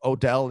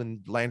 Odell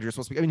and Landry are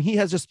supposed to be. I mean, he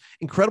has just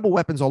incredible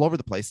weapons all over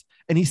the place.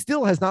 And he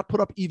still has not put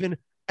up even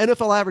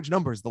NFL average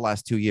numbers the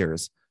last 2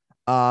 years.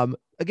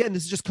 Again,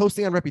 this is just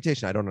coasting on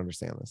reputation. I don't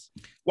understand this.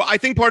 Well, I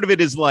think part of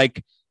it is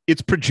like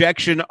it's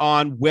projection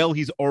on,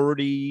 he's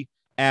already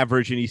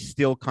average and he's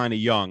still kind of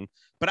young.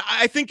 But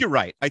I think you're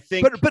right. I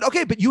think,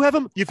 but you have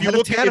him. If you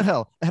look at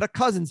Tannehill, ahead of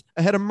Cousins,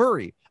 ahead of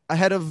Murray,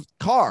 ahead of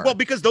Carr. Well,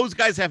 because those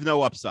guys have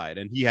no upside,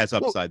 and he has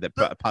upside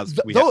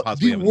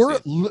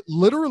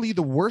literally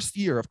the worst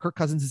year of Kirk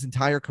Cousins'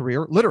 entire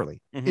career,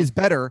 is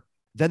better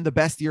than the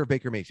best year of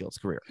Baker Mayfield's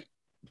career.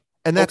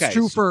 And that's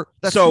true for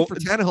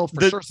Tannehill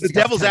for sure. The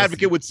devil's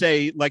advocate would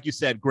say, like you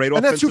said, great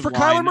offensive line. And that's true for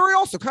Kyler Murray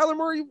also. Kyler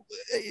Murray,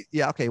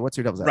 yeah, okay. What's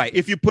your devil's advocate? Right.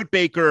 If you put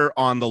Baker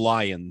on the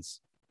Lions,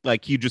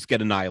 like you just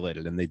get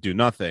annihilated and they do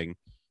nothing.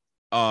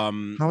 How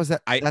is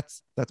that?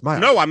 That's my.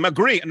 No, I'm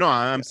agreeing. No,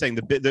 I'm saying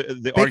the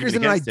Baker's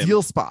in an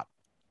ideal spot.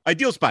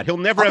 Ideal spot. He'll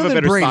never have a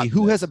better spot.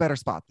 Who has a better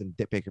spot than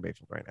Baker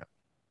Mayfield right now?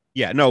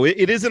 Yeah, no,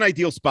 it is an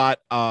ideal spot.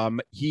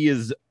 He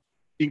is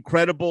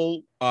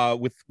incredible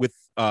with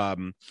what's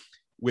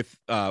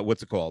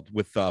it called?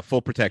 With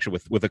full protection,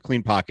 with a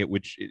clean pocket,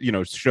 which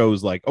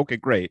shows like, okay,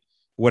 great.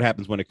 What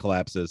happens when it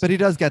collapses? But he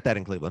does get that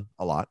in Cleveland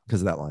a lot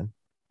because of that line.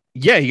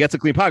 Yeah, he gets a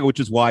clean pocket, which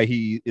is why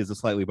he is a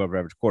slightly above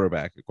average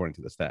quarterback according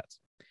to the stats.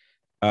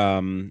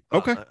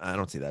 Okay, I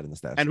don't see that in the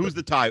stats. And who's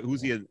the tie?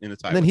 Who's he in the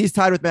tie? And then he's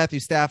tied with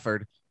Matthew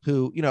Stafford,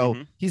 who, you know,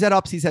 Mhm. he's had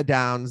ups, he's had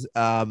downs.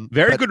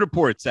 Very but, good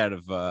reports out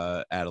of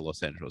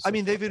Los Angeles. I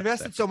mean, they've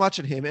invested so much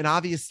in him, and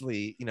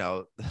obviously, you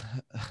know,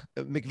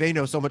 McVay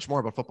knows so much more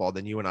about football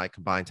than you and I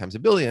combined times a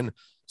billion.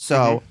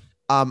 So,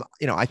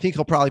 you know, I think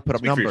he'll probably put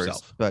up Speak for numbers,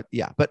 yourself. but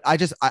yeah, but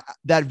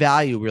that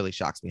value really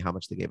shocks me how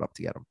much they gave up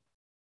to get him.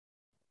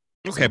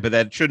 Okay, but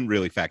that shouldn't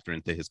really factor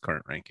into his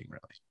current ranking,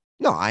 really.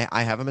 No,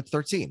 I have him at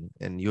 13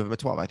 and you have him at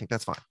 12. I think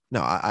that's fine.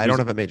 No, I don't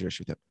have a major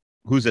issue with him.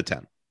 Who's at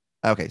 10?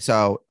 Okay,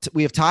 so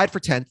we have tied for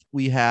 10th.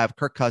 We have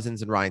Kirk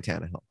Cousins and Ryan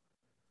Tannehill,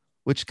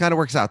 which kind of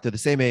works out. They're the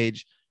same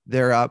age.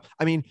 They're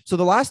I mean, so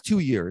the last 2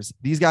 years,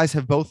 these guys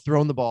have both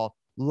thrown the ball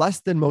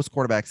less than most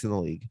quarterbacks in the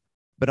league.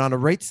 But on a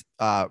rates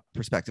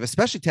perspective,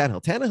 especially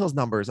Tannehill, Tannehill's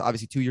numbers,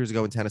 obviously 2 years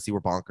ago in Tennessee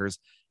were bonkers.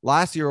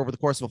 Last year, over the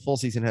course of a full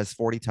season, has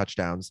 40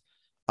 touchdowns.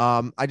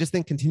 I just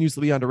think continues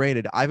to be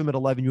underrated. I have him at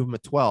 11, you have him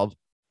at 12.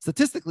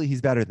 Statistically,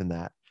 he's better than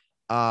that.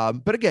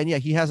 But again, yeah,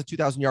 he has a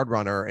 2,000-yard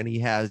runner, and he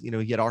has, you know,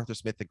 he had Arthur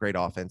Smith, a great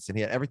offense, and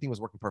he had everything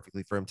was working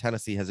perfectly for him.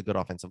 Tennessee has a good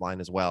offensive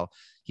line as well.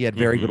 He had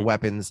very good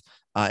weapons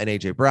in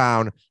AJ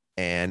Brown,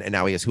 and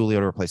now he has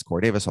Julio to replace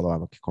Corey Davis, although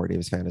I'm a Corey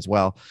Davis fan as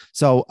well.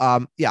 So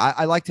yeah,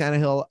 I like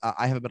Tannehill.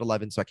 I have him at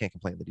 11, so I can't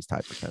complain that he's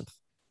tied for 10th.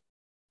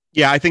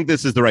 Yeah, I think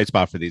this is the right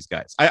spot for these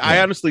guys. I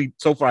honestly,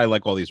 so far, I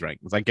like all these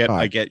rankings.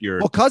 I get your.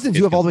 Well, Cousins,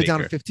 you have all the way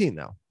down to 15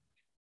 though.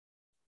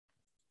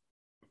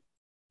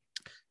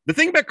 The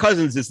thing about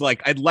Cousins is,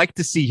 like, I'd like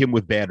to see him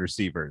with bad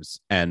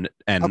receivers and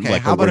okay.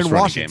 like how about in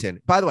running Washington?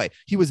 game. By the way,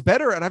 he was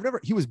better, and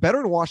he was better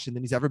in Washington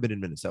than he's ever been in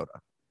Minnesota,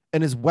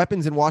 and his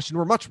weapons in Washington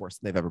were much worse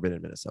than they've ever been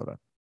in Minnesota.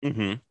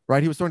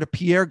 Right? He was throwing to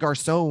Pierre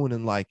Garcon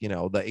and, like, you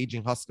know, the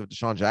aging husk of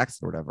Deshaun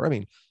Jackson or whatever. I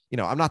mean, you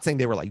know, I'm not saying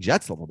they were like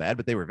Jets level bad,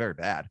 but they were very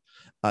bad.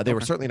 They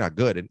were certainly not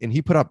good, and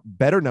he put up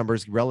better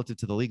numbers relative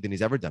to the league than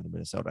he's ever done in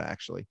Minnesota.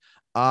 Actually,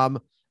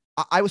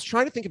 I was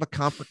trying to think of a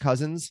comp for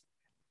Cousins.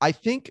 I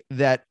think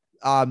that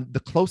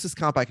the closest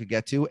comp I could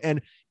get to,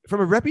 and from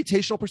a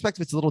reputational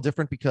perspective, it's a little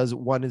different because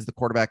one is the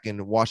quarterback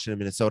in Washington,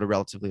 Minnesota,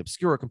 relatively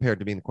obscure compared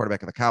to being the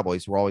quarterback of the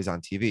Cowboys, who are always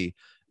on TV.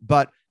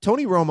 But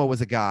Tony Romo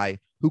was a guy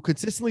who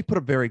consistently put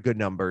up very good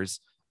numbers.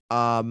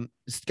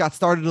 Got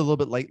started a little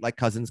bit late, like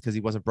Cousins, because he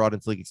wasn't brought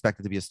into the league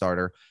expected to be a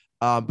starter,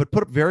 but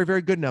put up very,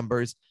 very good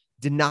numbers.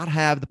 Did not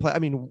have the play. I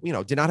mean, you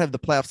know, did not have the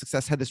playoff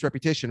success. Had this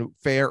reputation,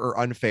 fair or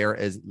unfair,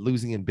 as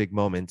losing in big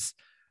moments.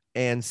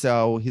 And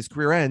so his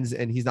career ends,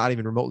 and he's not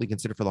even remotely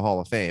considered for the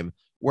Hall of Fame.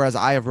 Whereas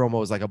I have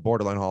Romo as like a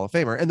borderline Hall of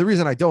Famer. And the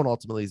reason I don't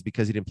ultimately is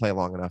because he didn't play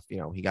long enough. You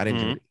know, he got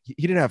injured. He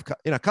didn't have,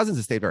 you know, Cousins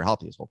has stayed very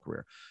healthy his whole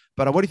career.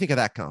 But what do you think of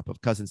that comp of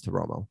Cousins to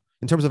Romo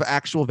in terms of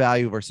actual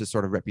value versus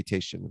sort of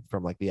reputation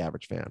from like the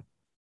average fan?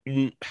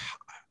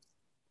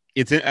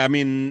 I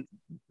mean,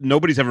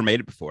 nobody's ever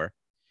made it before.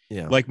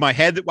 Yeah. Like my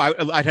head,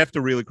 I'd have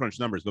to really crunch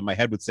numbers, but my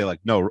head would say,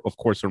 like, no, of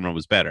course Romo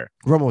was better.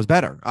 Romo was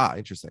better.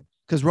 Interesting.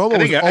 Because Romo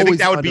I think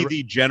that would be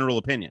the general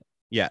opinion.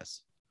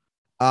 Yes.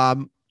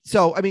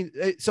 So, I mean,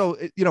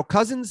 you know,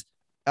 Cousins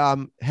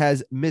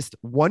has missed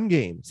one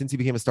game since he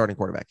became a starting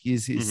quarterback.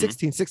 He's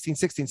 16, 16,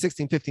 16,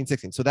 16, 15,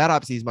 16. So that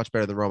obviously is much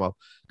better than Romo.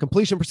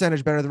 Completion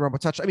percentage better than Romo.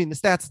 Touch. I mean, the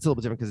stats it's a little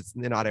bit different because it's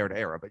not era to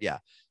era, but yeah.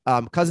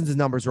 Cousins'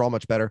 numbers are all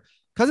much better.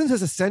 Cousins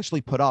has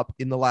essentially put up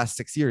in the last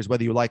 6 years,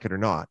 whether you like it or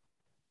not,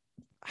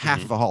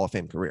 half of a Hall of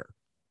Fame career.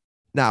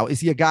 Now,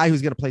 is he a guy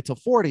who's going to play till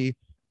 40?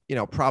 You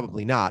know,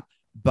 probably not.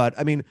 But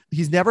I mean,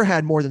 he's never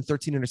had more than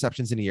 13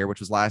 interceptions in a year, which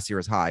was last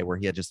year's high, where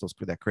he had just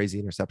that crazy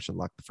interception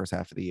luck the first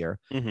half of the year.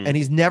 And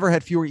he's never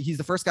had fewer. He's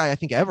the first guy I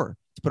think ever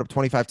to put up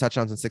 25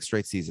 touchdowns in 6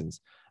 straight seasons.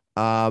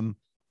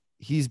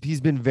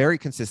 He's been very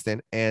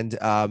consistent, and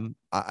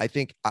I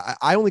think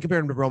I only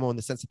compared him to Romo in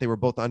the sense that they were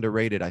both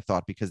underrated. I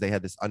thought because they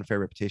had this unfair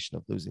reputation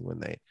of losing when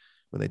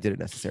they didn't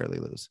necessarily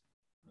lose.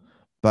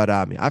 But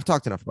I've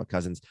talked enough about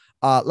Cousins.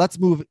 Let's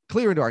move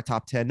clear into our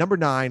top 10. Number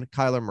 9,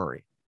 Kyler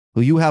Murray, who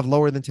you have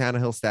lower than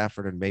Tannehill,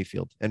 Stafford, and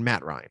Mayfield, and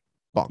Matt Ryan.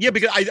 Bonkers. Yeah,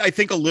 because I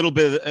think a little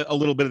bit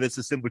of this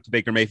is similar to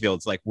Baker Mayfield.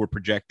 It's like we're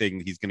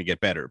projecting he's going to get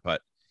better,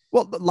 but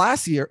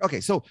last year, okay,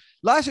 so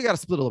last year got to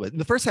split a little bit. In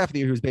the first half of the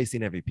year, he was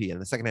basically an MVP, and in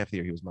the second half of the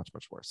year, he was much,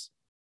 much worse.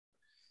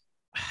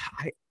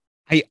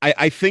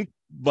 I think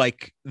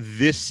like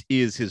this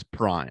is his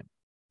prime.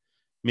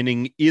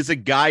 Meaning, is a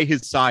guy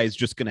his size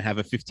just going to have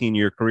a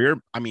 15-year career?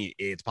 I mean,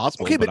 it's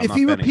possible. Okay, but if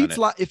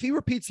he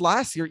repeats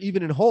last year,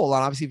 even in whole,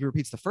 and obviously if he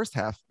repeats the first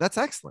half, that's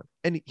excellent.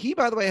 And he,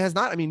 by the way, has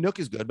not. I mean, Nook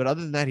is good, but other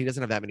than that, he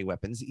doesn't have that many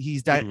weapons.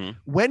 He's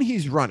when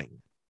he's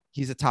running,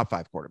 he's a top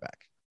 5 quarterback.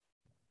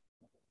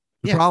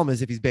 The problem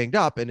is if he's banged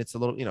up, and it's a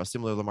little, you know,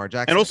 similar to Lamar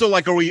Jackson. And also,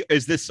 like,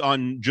 is this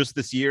on just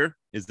this year?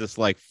 Is this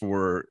like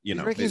for, you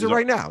know, rankings are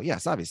right now?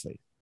 Yes, obviously.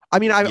 I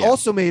mean,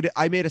 also made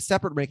a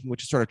separate ranking,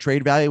 which is sort of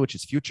trade value, which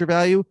is future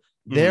value.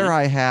 There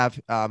I have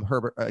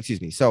Herbert.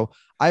 So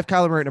I have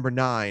Kyler Murray at number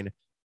 9,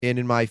 and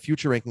in my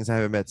future rankings, I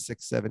have him at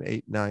 6, 7,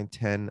 8, 9,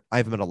 10. I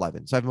have him at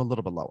 11, so I have him a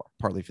little bit lower,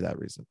 partly for that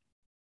reason.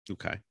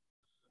 Okay.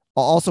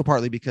 Also,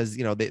 partly because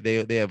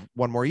they have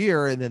one more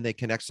year, and then they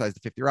can exercise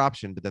the 5th-year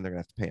option, but then they're gonna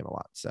have to pay him a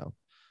lot. So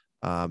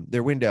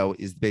their window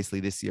is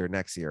basically this year,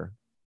 next year.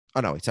 Oh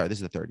no, sorry, this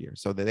is the third year,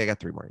 so they got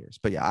 3 more years.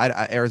 But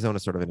yeah,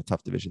 Arizona's sort of in a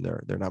tough division.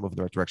 They're not moving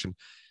the right direction.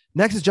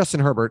 Next is Justin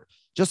Herbert.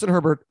 Justin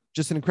Herbert,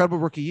 just an incredible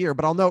rookie year,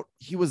 but I'll note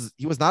he was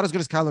not as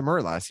good as Kyler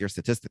Murray last year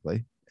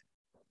statistically.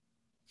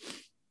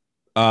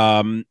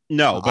 No,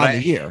 but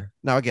the year.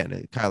 Now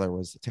again, Kyler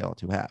was a tale of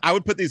two halves. I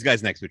would put these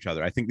guys next to each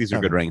other. I think these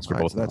are good rankings for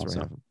both. So that's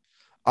right.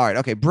 All right,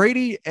 okay.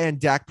 Brady and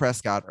Dak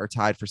Prescott are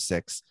tied for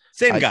 6.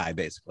 Same guy,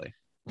 basically.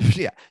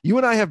 Yeah, you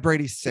and I have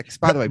Brady 6.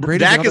 By the way,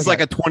 Dak is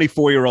like a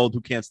 24-year-old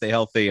who can't stay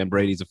healthy, and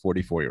Brady's a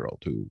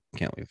 44-year-old who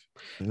can't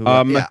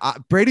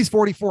leave. Brady's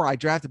 44. I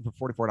drafted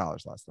for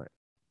 $44 last night.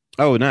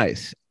 Oh,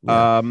 nice.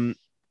 Yeah.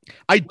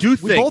 I do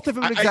think we both have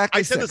him exactly.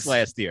 I said this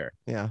last year.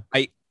 Yeah,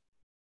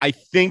 I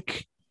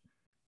think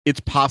it's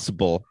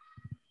possible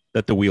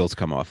that the wheels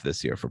come off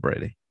this year for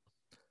Brady.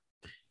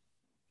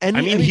 And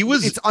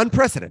it's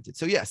unprecedented.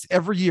 So yes,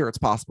 every year it's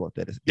possible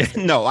that is.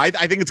 No, I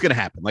think it's going to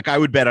happen. Like I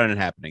would bet on it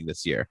happening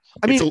this year.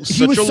 I mean,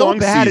 he was so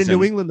bad in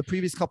New England the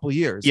previous couple of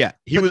years. Yeah,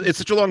 it's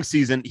such a long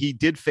season. He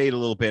did fade a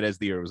little bit as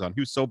the year was on.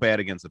 He was so bad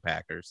against the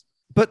Packers.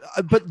 But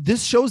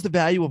this shows the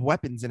value of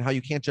weapons and how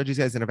you can't judge these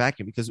guys in a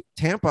vacuum, because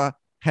Tampa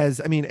has,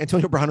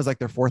 Antonio Brown is like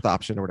their 4th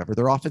option or whatever.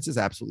 Their offense is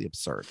absolutely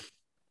absurd.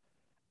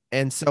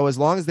 And so as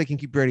long as they can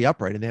keep Brady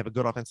upright, and they have a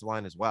good offensive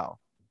line as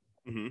well.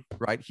 Mm-hmm.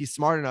 Right. He's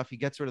smart enough. He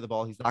gets rid of the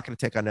ball. He's not going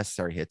to take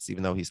unnecessary hits,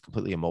 even though he's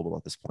completely immobile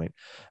at this point.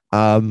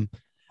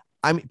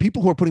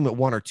 People who are putting him at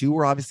 1 or 2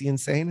 were obviously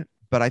insane,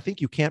 but I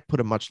think you can't put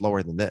him much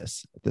lower than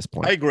this at this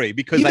point. I agree,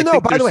 because even though,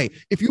 by the way,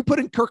 if you put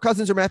in Kirk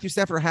Cousins or Matthew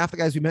Stafford or half the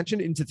guys we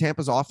mentioned into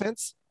Tampa's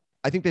offense,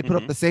 I think they put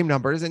up the same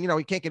numbers. And, you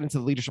can't get into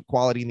the leadership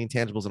quality and the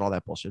intangibles and all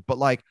that bullshit, but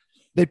like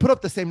they'd put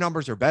up the same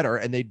numbers or better,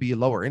 and they'd be a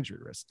lower injury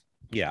risk.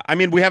 Yeah. I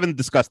mean, we haven't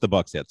discussed the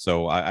Bucs yet,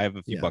 so I have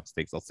a few Bucs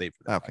takes I'll save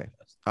for that. Okay.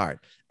 All right.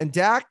 And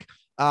Dak,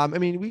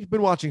 we've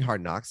been watching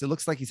Hard Knocks. It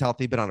looks like he's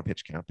healthy, but on a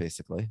pitch count,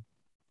 basically.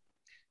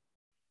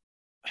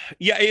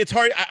 Yeah, it's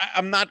hard.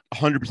 I'm not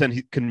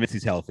 100% convinced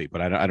he's healthy,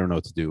 but I don't know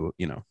what to do,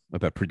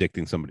 about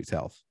predicting somebody's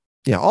health.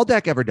 Yeah, all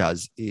Dak ever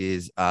does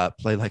is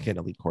play like an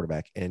elite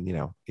quarterback. And,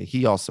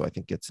 he also, I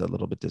think, gets a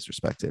little bit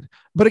disrespected.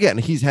 But again,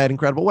 he's had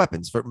incredible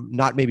weapons for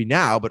not maybe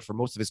now, but for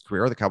most of his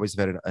career. The Cowboys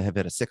have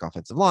had a sick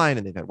offensive line,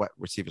 and they've had wet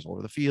receivers all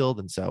over the field.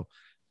 And so,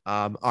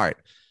 all right.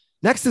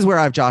 Next is where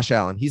I have Josh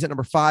Allen. He's at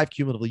number 5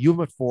 cumulatively. You have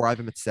him at 4. I have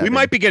him at 7. We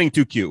might be getting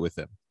too cute with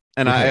him.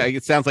 And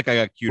it sounds like I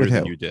got cuter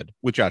than you did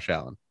with Josh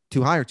Allen.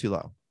 Too high or too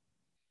low?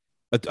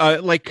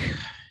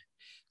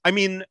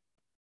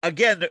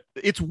 Again,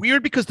 it's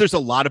weird because there's a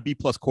lot of B+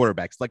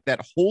 quarterbacks, like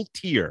that whole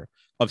tier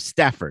of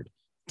Stafford,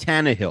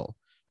 Tannehill,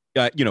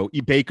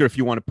 Baker, if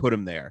you want to put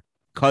him there,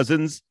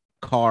 Cousins,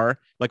 Carr,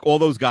 like all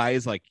those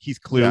guys, like he's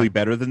clearly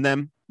better than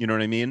them. You know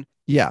what I mean?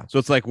 Yeah. So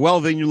it's like,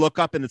 well, then you look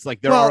up and it's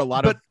like there are a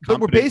lot of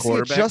competent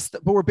quarterbacks.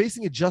 But we're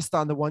basing it just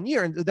on the 1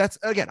 year, and that's,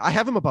 again, I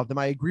have him above them.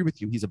 I agree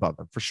with you. He's above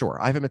them for sure.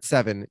 I have him at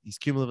 7. He's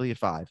cumulatively at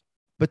 5.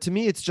 But to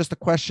me, it's just a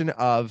question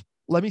of,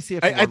 let me see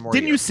if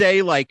didn't you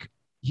say like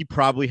he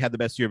probably had the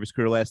best year of his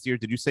career last year?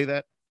 Did you say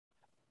that?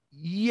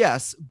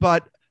 Yes,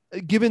 but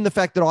given the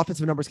fact that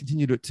offensive numbers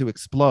continue to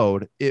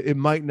explode, it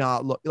might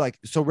not look like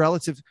so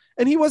relative.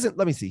 And he wasn't.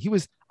 Let me see.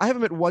 I have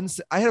him at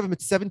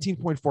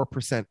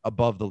 17.4%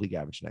 above the league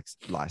average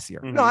last year.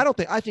 Mm-hmm. No, I don't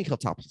think. I think he'll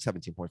top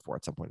 17.4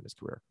 at some point in his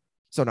career.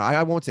 So no,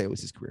 I won't say it was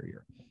his career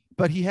year,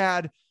 but he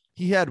had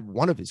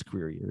one of his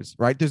career years.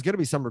 Right? There's going to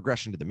be some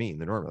regression to the mean.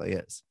 There normally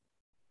is.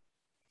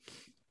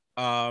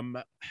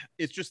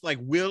 It's just like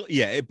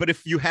but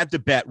if you had to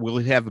bet, will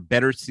it have a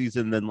better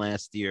season than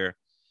last year,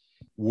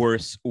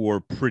 worse,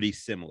 or pretty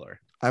similar?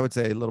 I would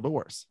say a little bit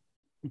worse.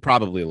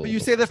 Probably a little. But you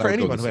say that for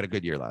anyone who had a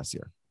good year last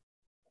year,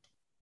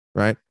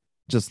 right?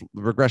 Just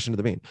regression to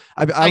the mean.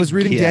 I was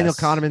reading Daniel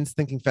Kahneman's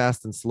Thinking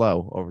Fast and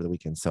Slow over the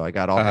weekend, so I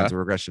got all kinds of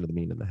regression to the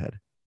mean in the head.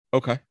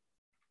 Okay.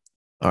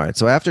 All right.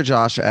 So after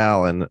Josh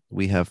Allen,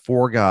 we have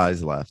 4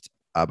 guys left.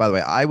 By the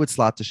way, I would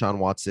slot Deshaun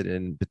Watson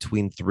in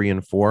between 3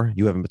 and 4.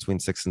 You have him between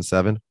 6 and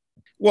 7.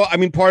 Well, I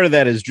mean, part of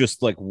that is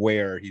just like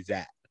where he's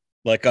at.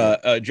 Like,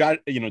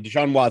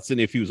 Deshaun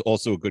Watson, if he was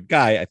also a good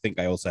guy, I think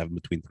I also have him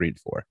between 3 and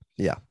 4.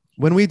 Yeah.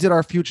 When we did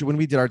our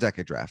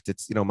decade draft,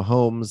 it's,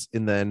 Mahomes.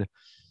 And then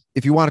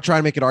if you want to try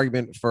and make an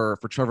argument for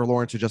Trevor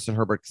Lawrence or Justin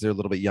Herbert, because they're a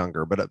little bit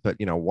younger, but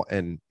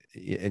and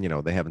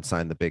they haven't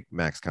signed the big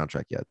max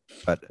contract yet.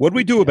 But what do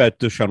we do about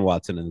Deshaun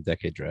Watson in the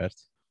decade draft?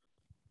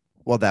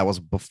 Well, that was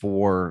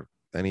before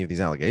any of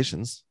these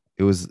allegations.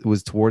 It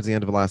was towards the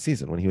end of the last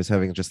season when he was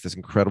having just this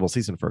incredible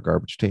season for a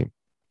garbage team.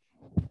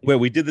 Well,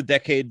 we did the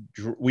decade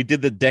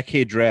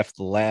draft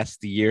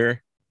last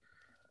year,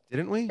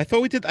 didn't we? I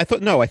think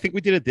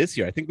we did it this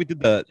year. I think we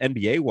did the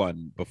NBA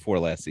one before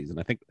last season.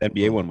 I think the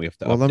NBA one we have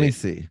to update. Let me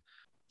see.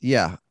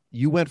 Yeah,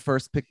 you went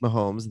first, picked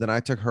Mahomes, then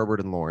I took Herbert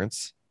and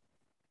Lawrence,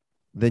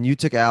 then you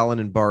took Allen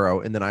and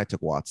Burrow, and then I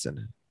took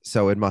Watson.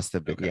 So it must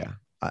have been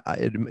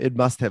it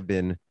must have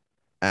been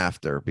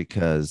after,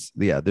 because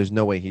there's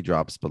no way he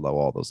drops below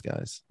all those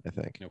guys, I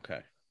think.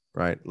 Okay.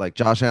 Right. Like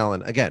Josh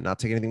Allen, again, not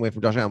taking anything away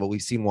from Josh Allen, but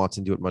we've seen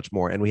Watson do it much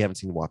more, and we haven't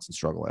seen Watson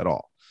struggle at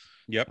all.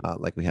 Yep.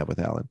 Like we have with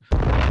Allen.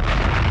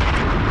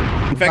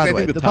 In fact, By the I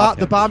way, think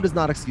the bomb does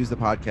not excuse the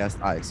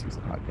podcast. I excuse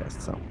the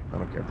podcast, so I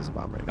don't care if there's a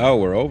bomb right now. Oh,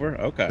 we're over?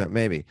 Okay.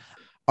 Maybe.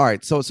 All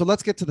right, so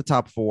let's get to the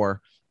top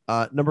four.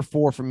 Number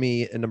 4 for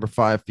me and number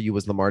 5 for you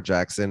was Lamar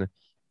Jackson.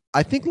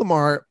 I think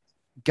Lamar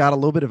got a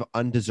little bit of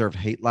undeserved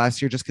hate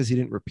last year just because he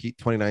didn't repeat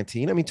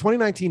 2019. I mean,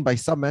 2019 by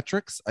some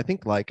metrics, I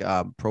think like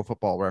Pro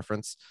Football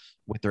Reference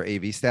with their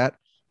AV stat,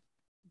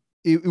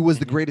 it was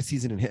the greatest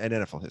season in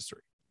NFL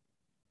history.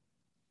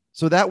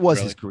 So that was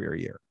his career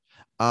year.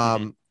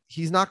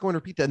 He's not going to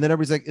repeat that. And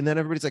then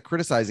everybody's like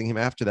criticizing him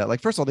after that.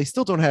 Like, first of all, they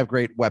still don't have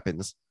great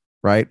weapons,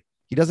 right?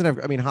 He doesn't have,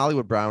 I mean,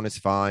 Hollywood Brown is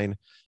fine.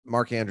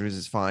 Mark Andrews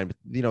is fine,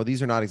 but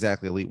these are not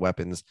exactly elite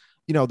weapons.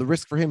 The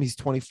risk for him, he's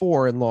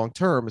 24 and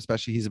long-term,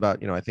 especially he's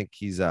about, I think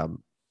he's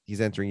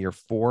entering year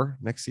 4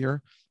 next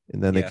year,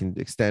 and then they can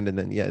extend. And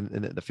then,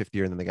 in the 5th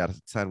year, and then they got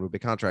to sign with a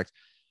big contract.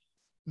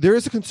 There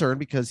is a concern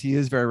because he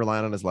is very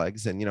reliant on his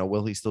legs, and,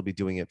 will he still be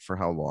doing it for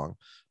how long?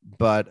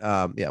 But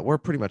we're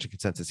pretty much a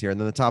consensus here. And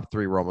then the top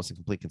 3 were almost a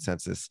complete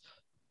consensus.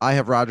 I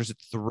have Rodgers at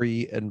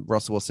 3 and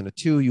Russell Wilson at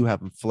 2. You have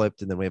them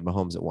flipped, and then we have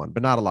Mahomes at 1,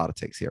 but not a lot of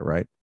takes here,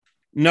 right?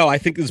 No, I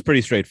think this is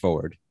pretty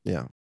straightforward.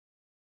 Yeah.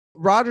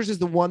 Rodgers is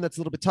the one that's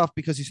a little bit tough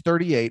because he's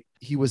 38.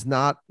 He was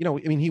not,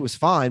 he was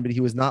fine, but he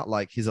was not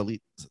like his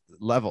elite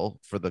level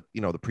for the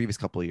previous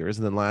couple of years.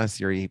 And then last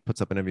year he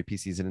puts up an MVP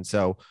season. And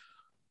so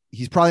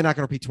he's probably not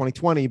going to repeat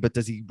 2020, but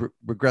does he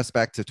regress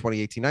back to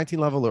 2018-19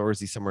 level, or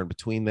is he somewhere in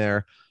between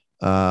there?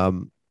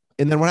 And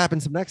then what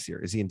happens next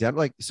year? Is he in debt?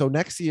 So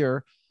next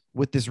year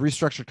with this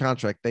restructured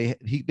contract,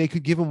 they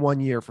could give him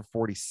 1 year for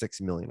 $46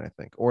 million, I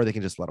think, or they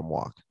can just let him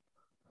walk.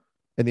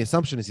 And the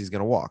assumption is he's going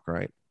to walk,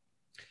 right?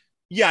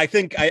 Yeah, I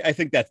think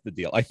that's the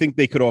deal. I think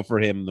they could offer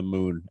him the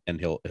moon and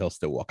he'll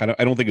still walk. I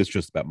don't think it's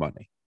just about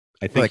money.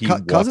 I think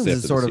Cousins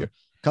is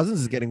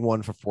Cousins is getting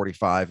 1 for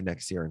 45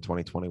 next year in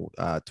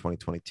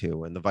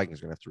 2022, and the Vikings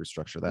are going to have to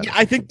restructure that. Yeah,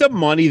 I think the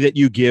money that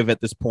you give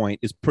at this point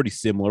is pretty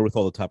similar with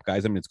all the top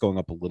guys. I mean, it's going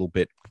up a little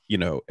bit,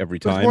 every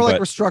time. It's more like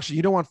restructure.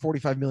 You don't want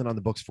 $45 million on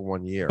the books for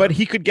 1 year. But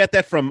he could get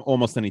that from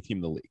almost any team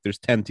in the league. There's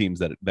 10 teams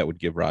that would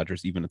give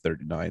Rodgers, even at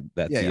 39,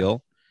 that deal. Yeah.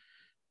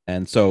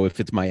 And so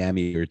if it's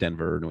Miami or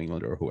Denver or New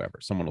England or whoever,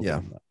 someone will give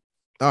them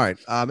that. All right.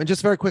 And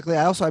just very quickly,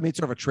 I made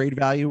sort of a trade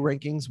value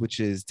rankings, which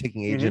is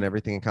taking age and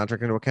everything and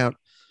contract into account.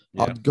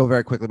 Yeah. I'll go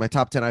very quickly. My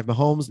top 10, I have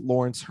Mahomes,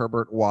 Lawrence,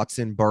 Herbert,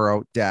 Watson,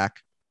 Burrow, Dak,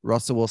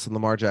 Russell Wilson,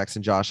 Lamar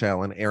Jackson, Josh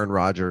Allen, Aaron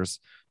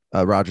Rodgers.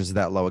 Rodgers is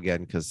that low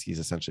again because he's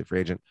essentially a free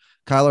agent.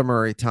 Kyler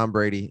Murray, Tom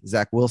Brady,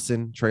 Zach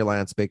Wilson, Trey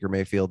Lance, Baker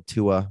Mayfield,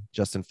 Tua,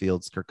 Justin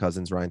Fields, Kirk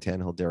Cousins, Ryan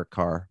Tannehill, Derek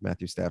Carr,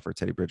 Matthew Stafford,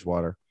 Teddy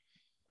Bridgewater.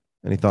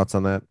 Any thoughts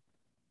on that?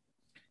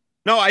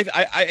 No,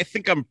 I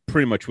think I'm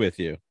pretty much with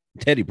you.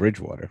 Teddy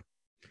Bridgewater.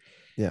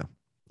 Yeah.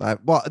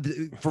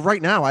 For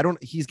right now,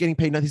 he's getting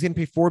paid. He's getting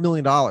paid $4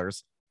 million.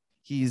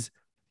 He's,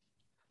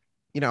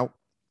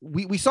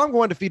 we saw him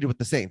go undefeated with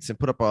the Saints and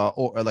put up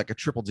a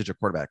triple digit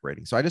quarterback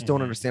rating. So I just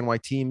don't understand why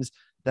teams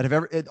that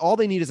have all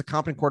they need is a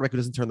competent quarterback who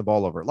doesn't turn the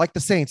ball over. Like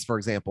the Saints, for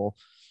example,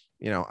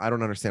 I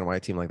don't understand why a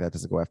team like that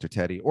doesn't go after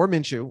Teddy or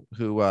Minshew,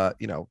 who,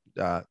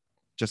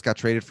 just got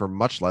traded for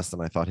much less than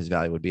I thought his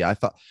value would be. I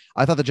thought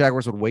the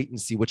Jaguars would wait and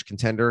see which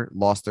contender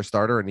lost their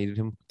starter and needed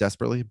him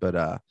desperately, but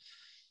I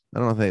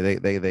don't know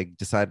if they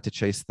decided to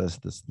chase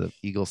the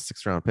Eagles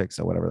 6th round pick,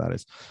 so whatever that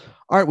is.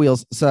 All right,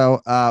 Wheels.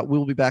 So we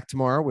will be back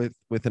tomorrow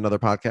with another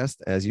podcast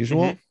as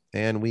usual,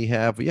 and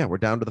we're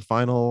down to the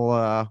final.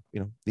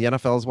 The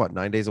NFL is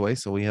 9 days away,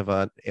 so we have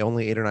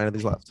only 8 or 9 of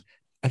these left.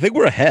 I think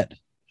we're ahead.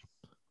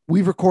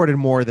 We've recorded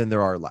more than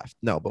there are left.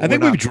 No, but I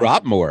think we've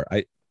dropped more.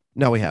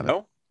 No, we haven't.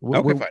 No?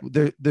 Okay,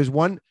 fine. There's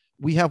one.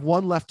 We have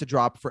one left to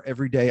drop for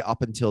every day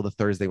up until the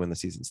Thursday when the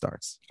season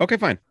starts. Okay,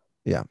 fine.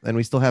 Yeah, and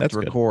we still have to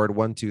record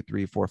 1, 2,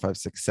 3, 4, 5,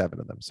 6, 7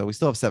 of them. So we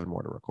still have 7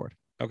 more to record.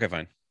 Okay,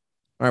 fine.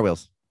 All right,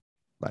 Wheels.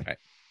 Bye. All right.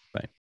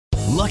 Bye.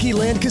 Lucky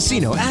Land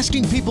Casino,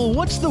 asking people,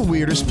 what's the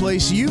weirdest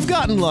place you've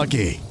gotten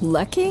lucky?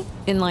 Lucky?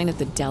 In line at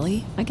the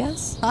deli, I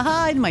guess?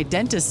 Aha, in my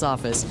dentist's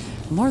office.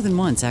 More than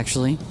once,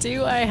 actually.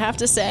 Do I have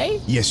to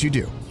say? Yes, you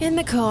do. In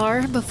the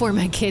car before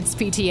my kids'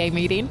 PTA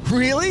meeting.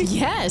 Really?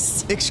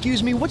 Yes.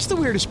 Excuse me, what's the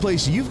weirdest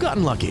place you've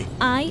gotten lucky?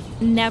 I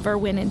never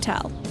win and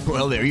tell.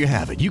 Well, there you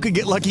have it. You can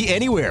get lucky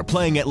anywhere,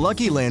 playing at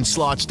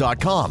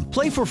LuckyLandSlots.com.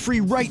 Play for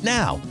free right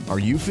now. Are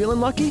you feeling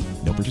lucky?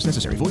 No purchase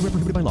necessary. Void where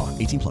prohibited by law.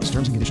 18+.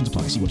 Terms and conditions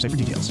apply. See website for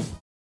details.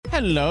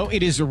 Hello,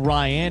 it is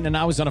Ryan, and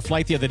I was on a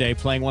flight the other day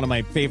playing one of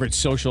my favorite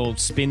social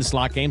spin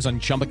slot games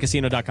on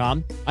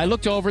ChumbaCasino.com. I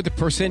looked over at the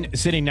person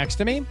sitting next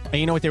to me, and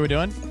you know what they were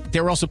doing? They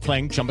were also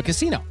playing Chumba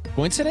Casino.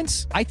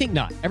 Coincidence? I think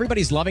not.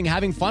 Everybody's loving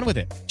having fun with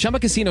it. Chumba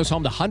Casino is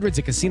home to hundreds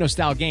of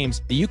casino-style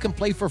games that you can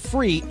play for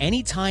free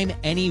anytime,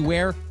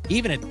 anywhere,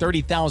 even at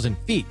 30,000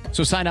 feet.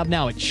 So sign up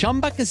now at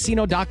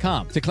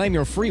ChumbaCasino.com to claim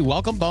your free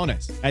welcome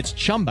bonus. That's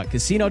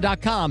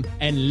ChumbaCasino.com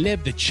and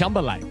live the Chumba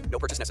life. No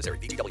purchase necessary.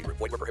 VGW. Void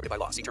where prohibited by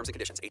law. See terms and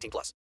conditions. 18+.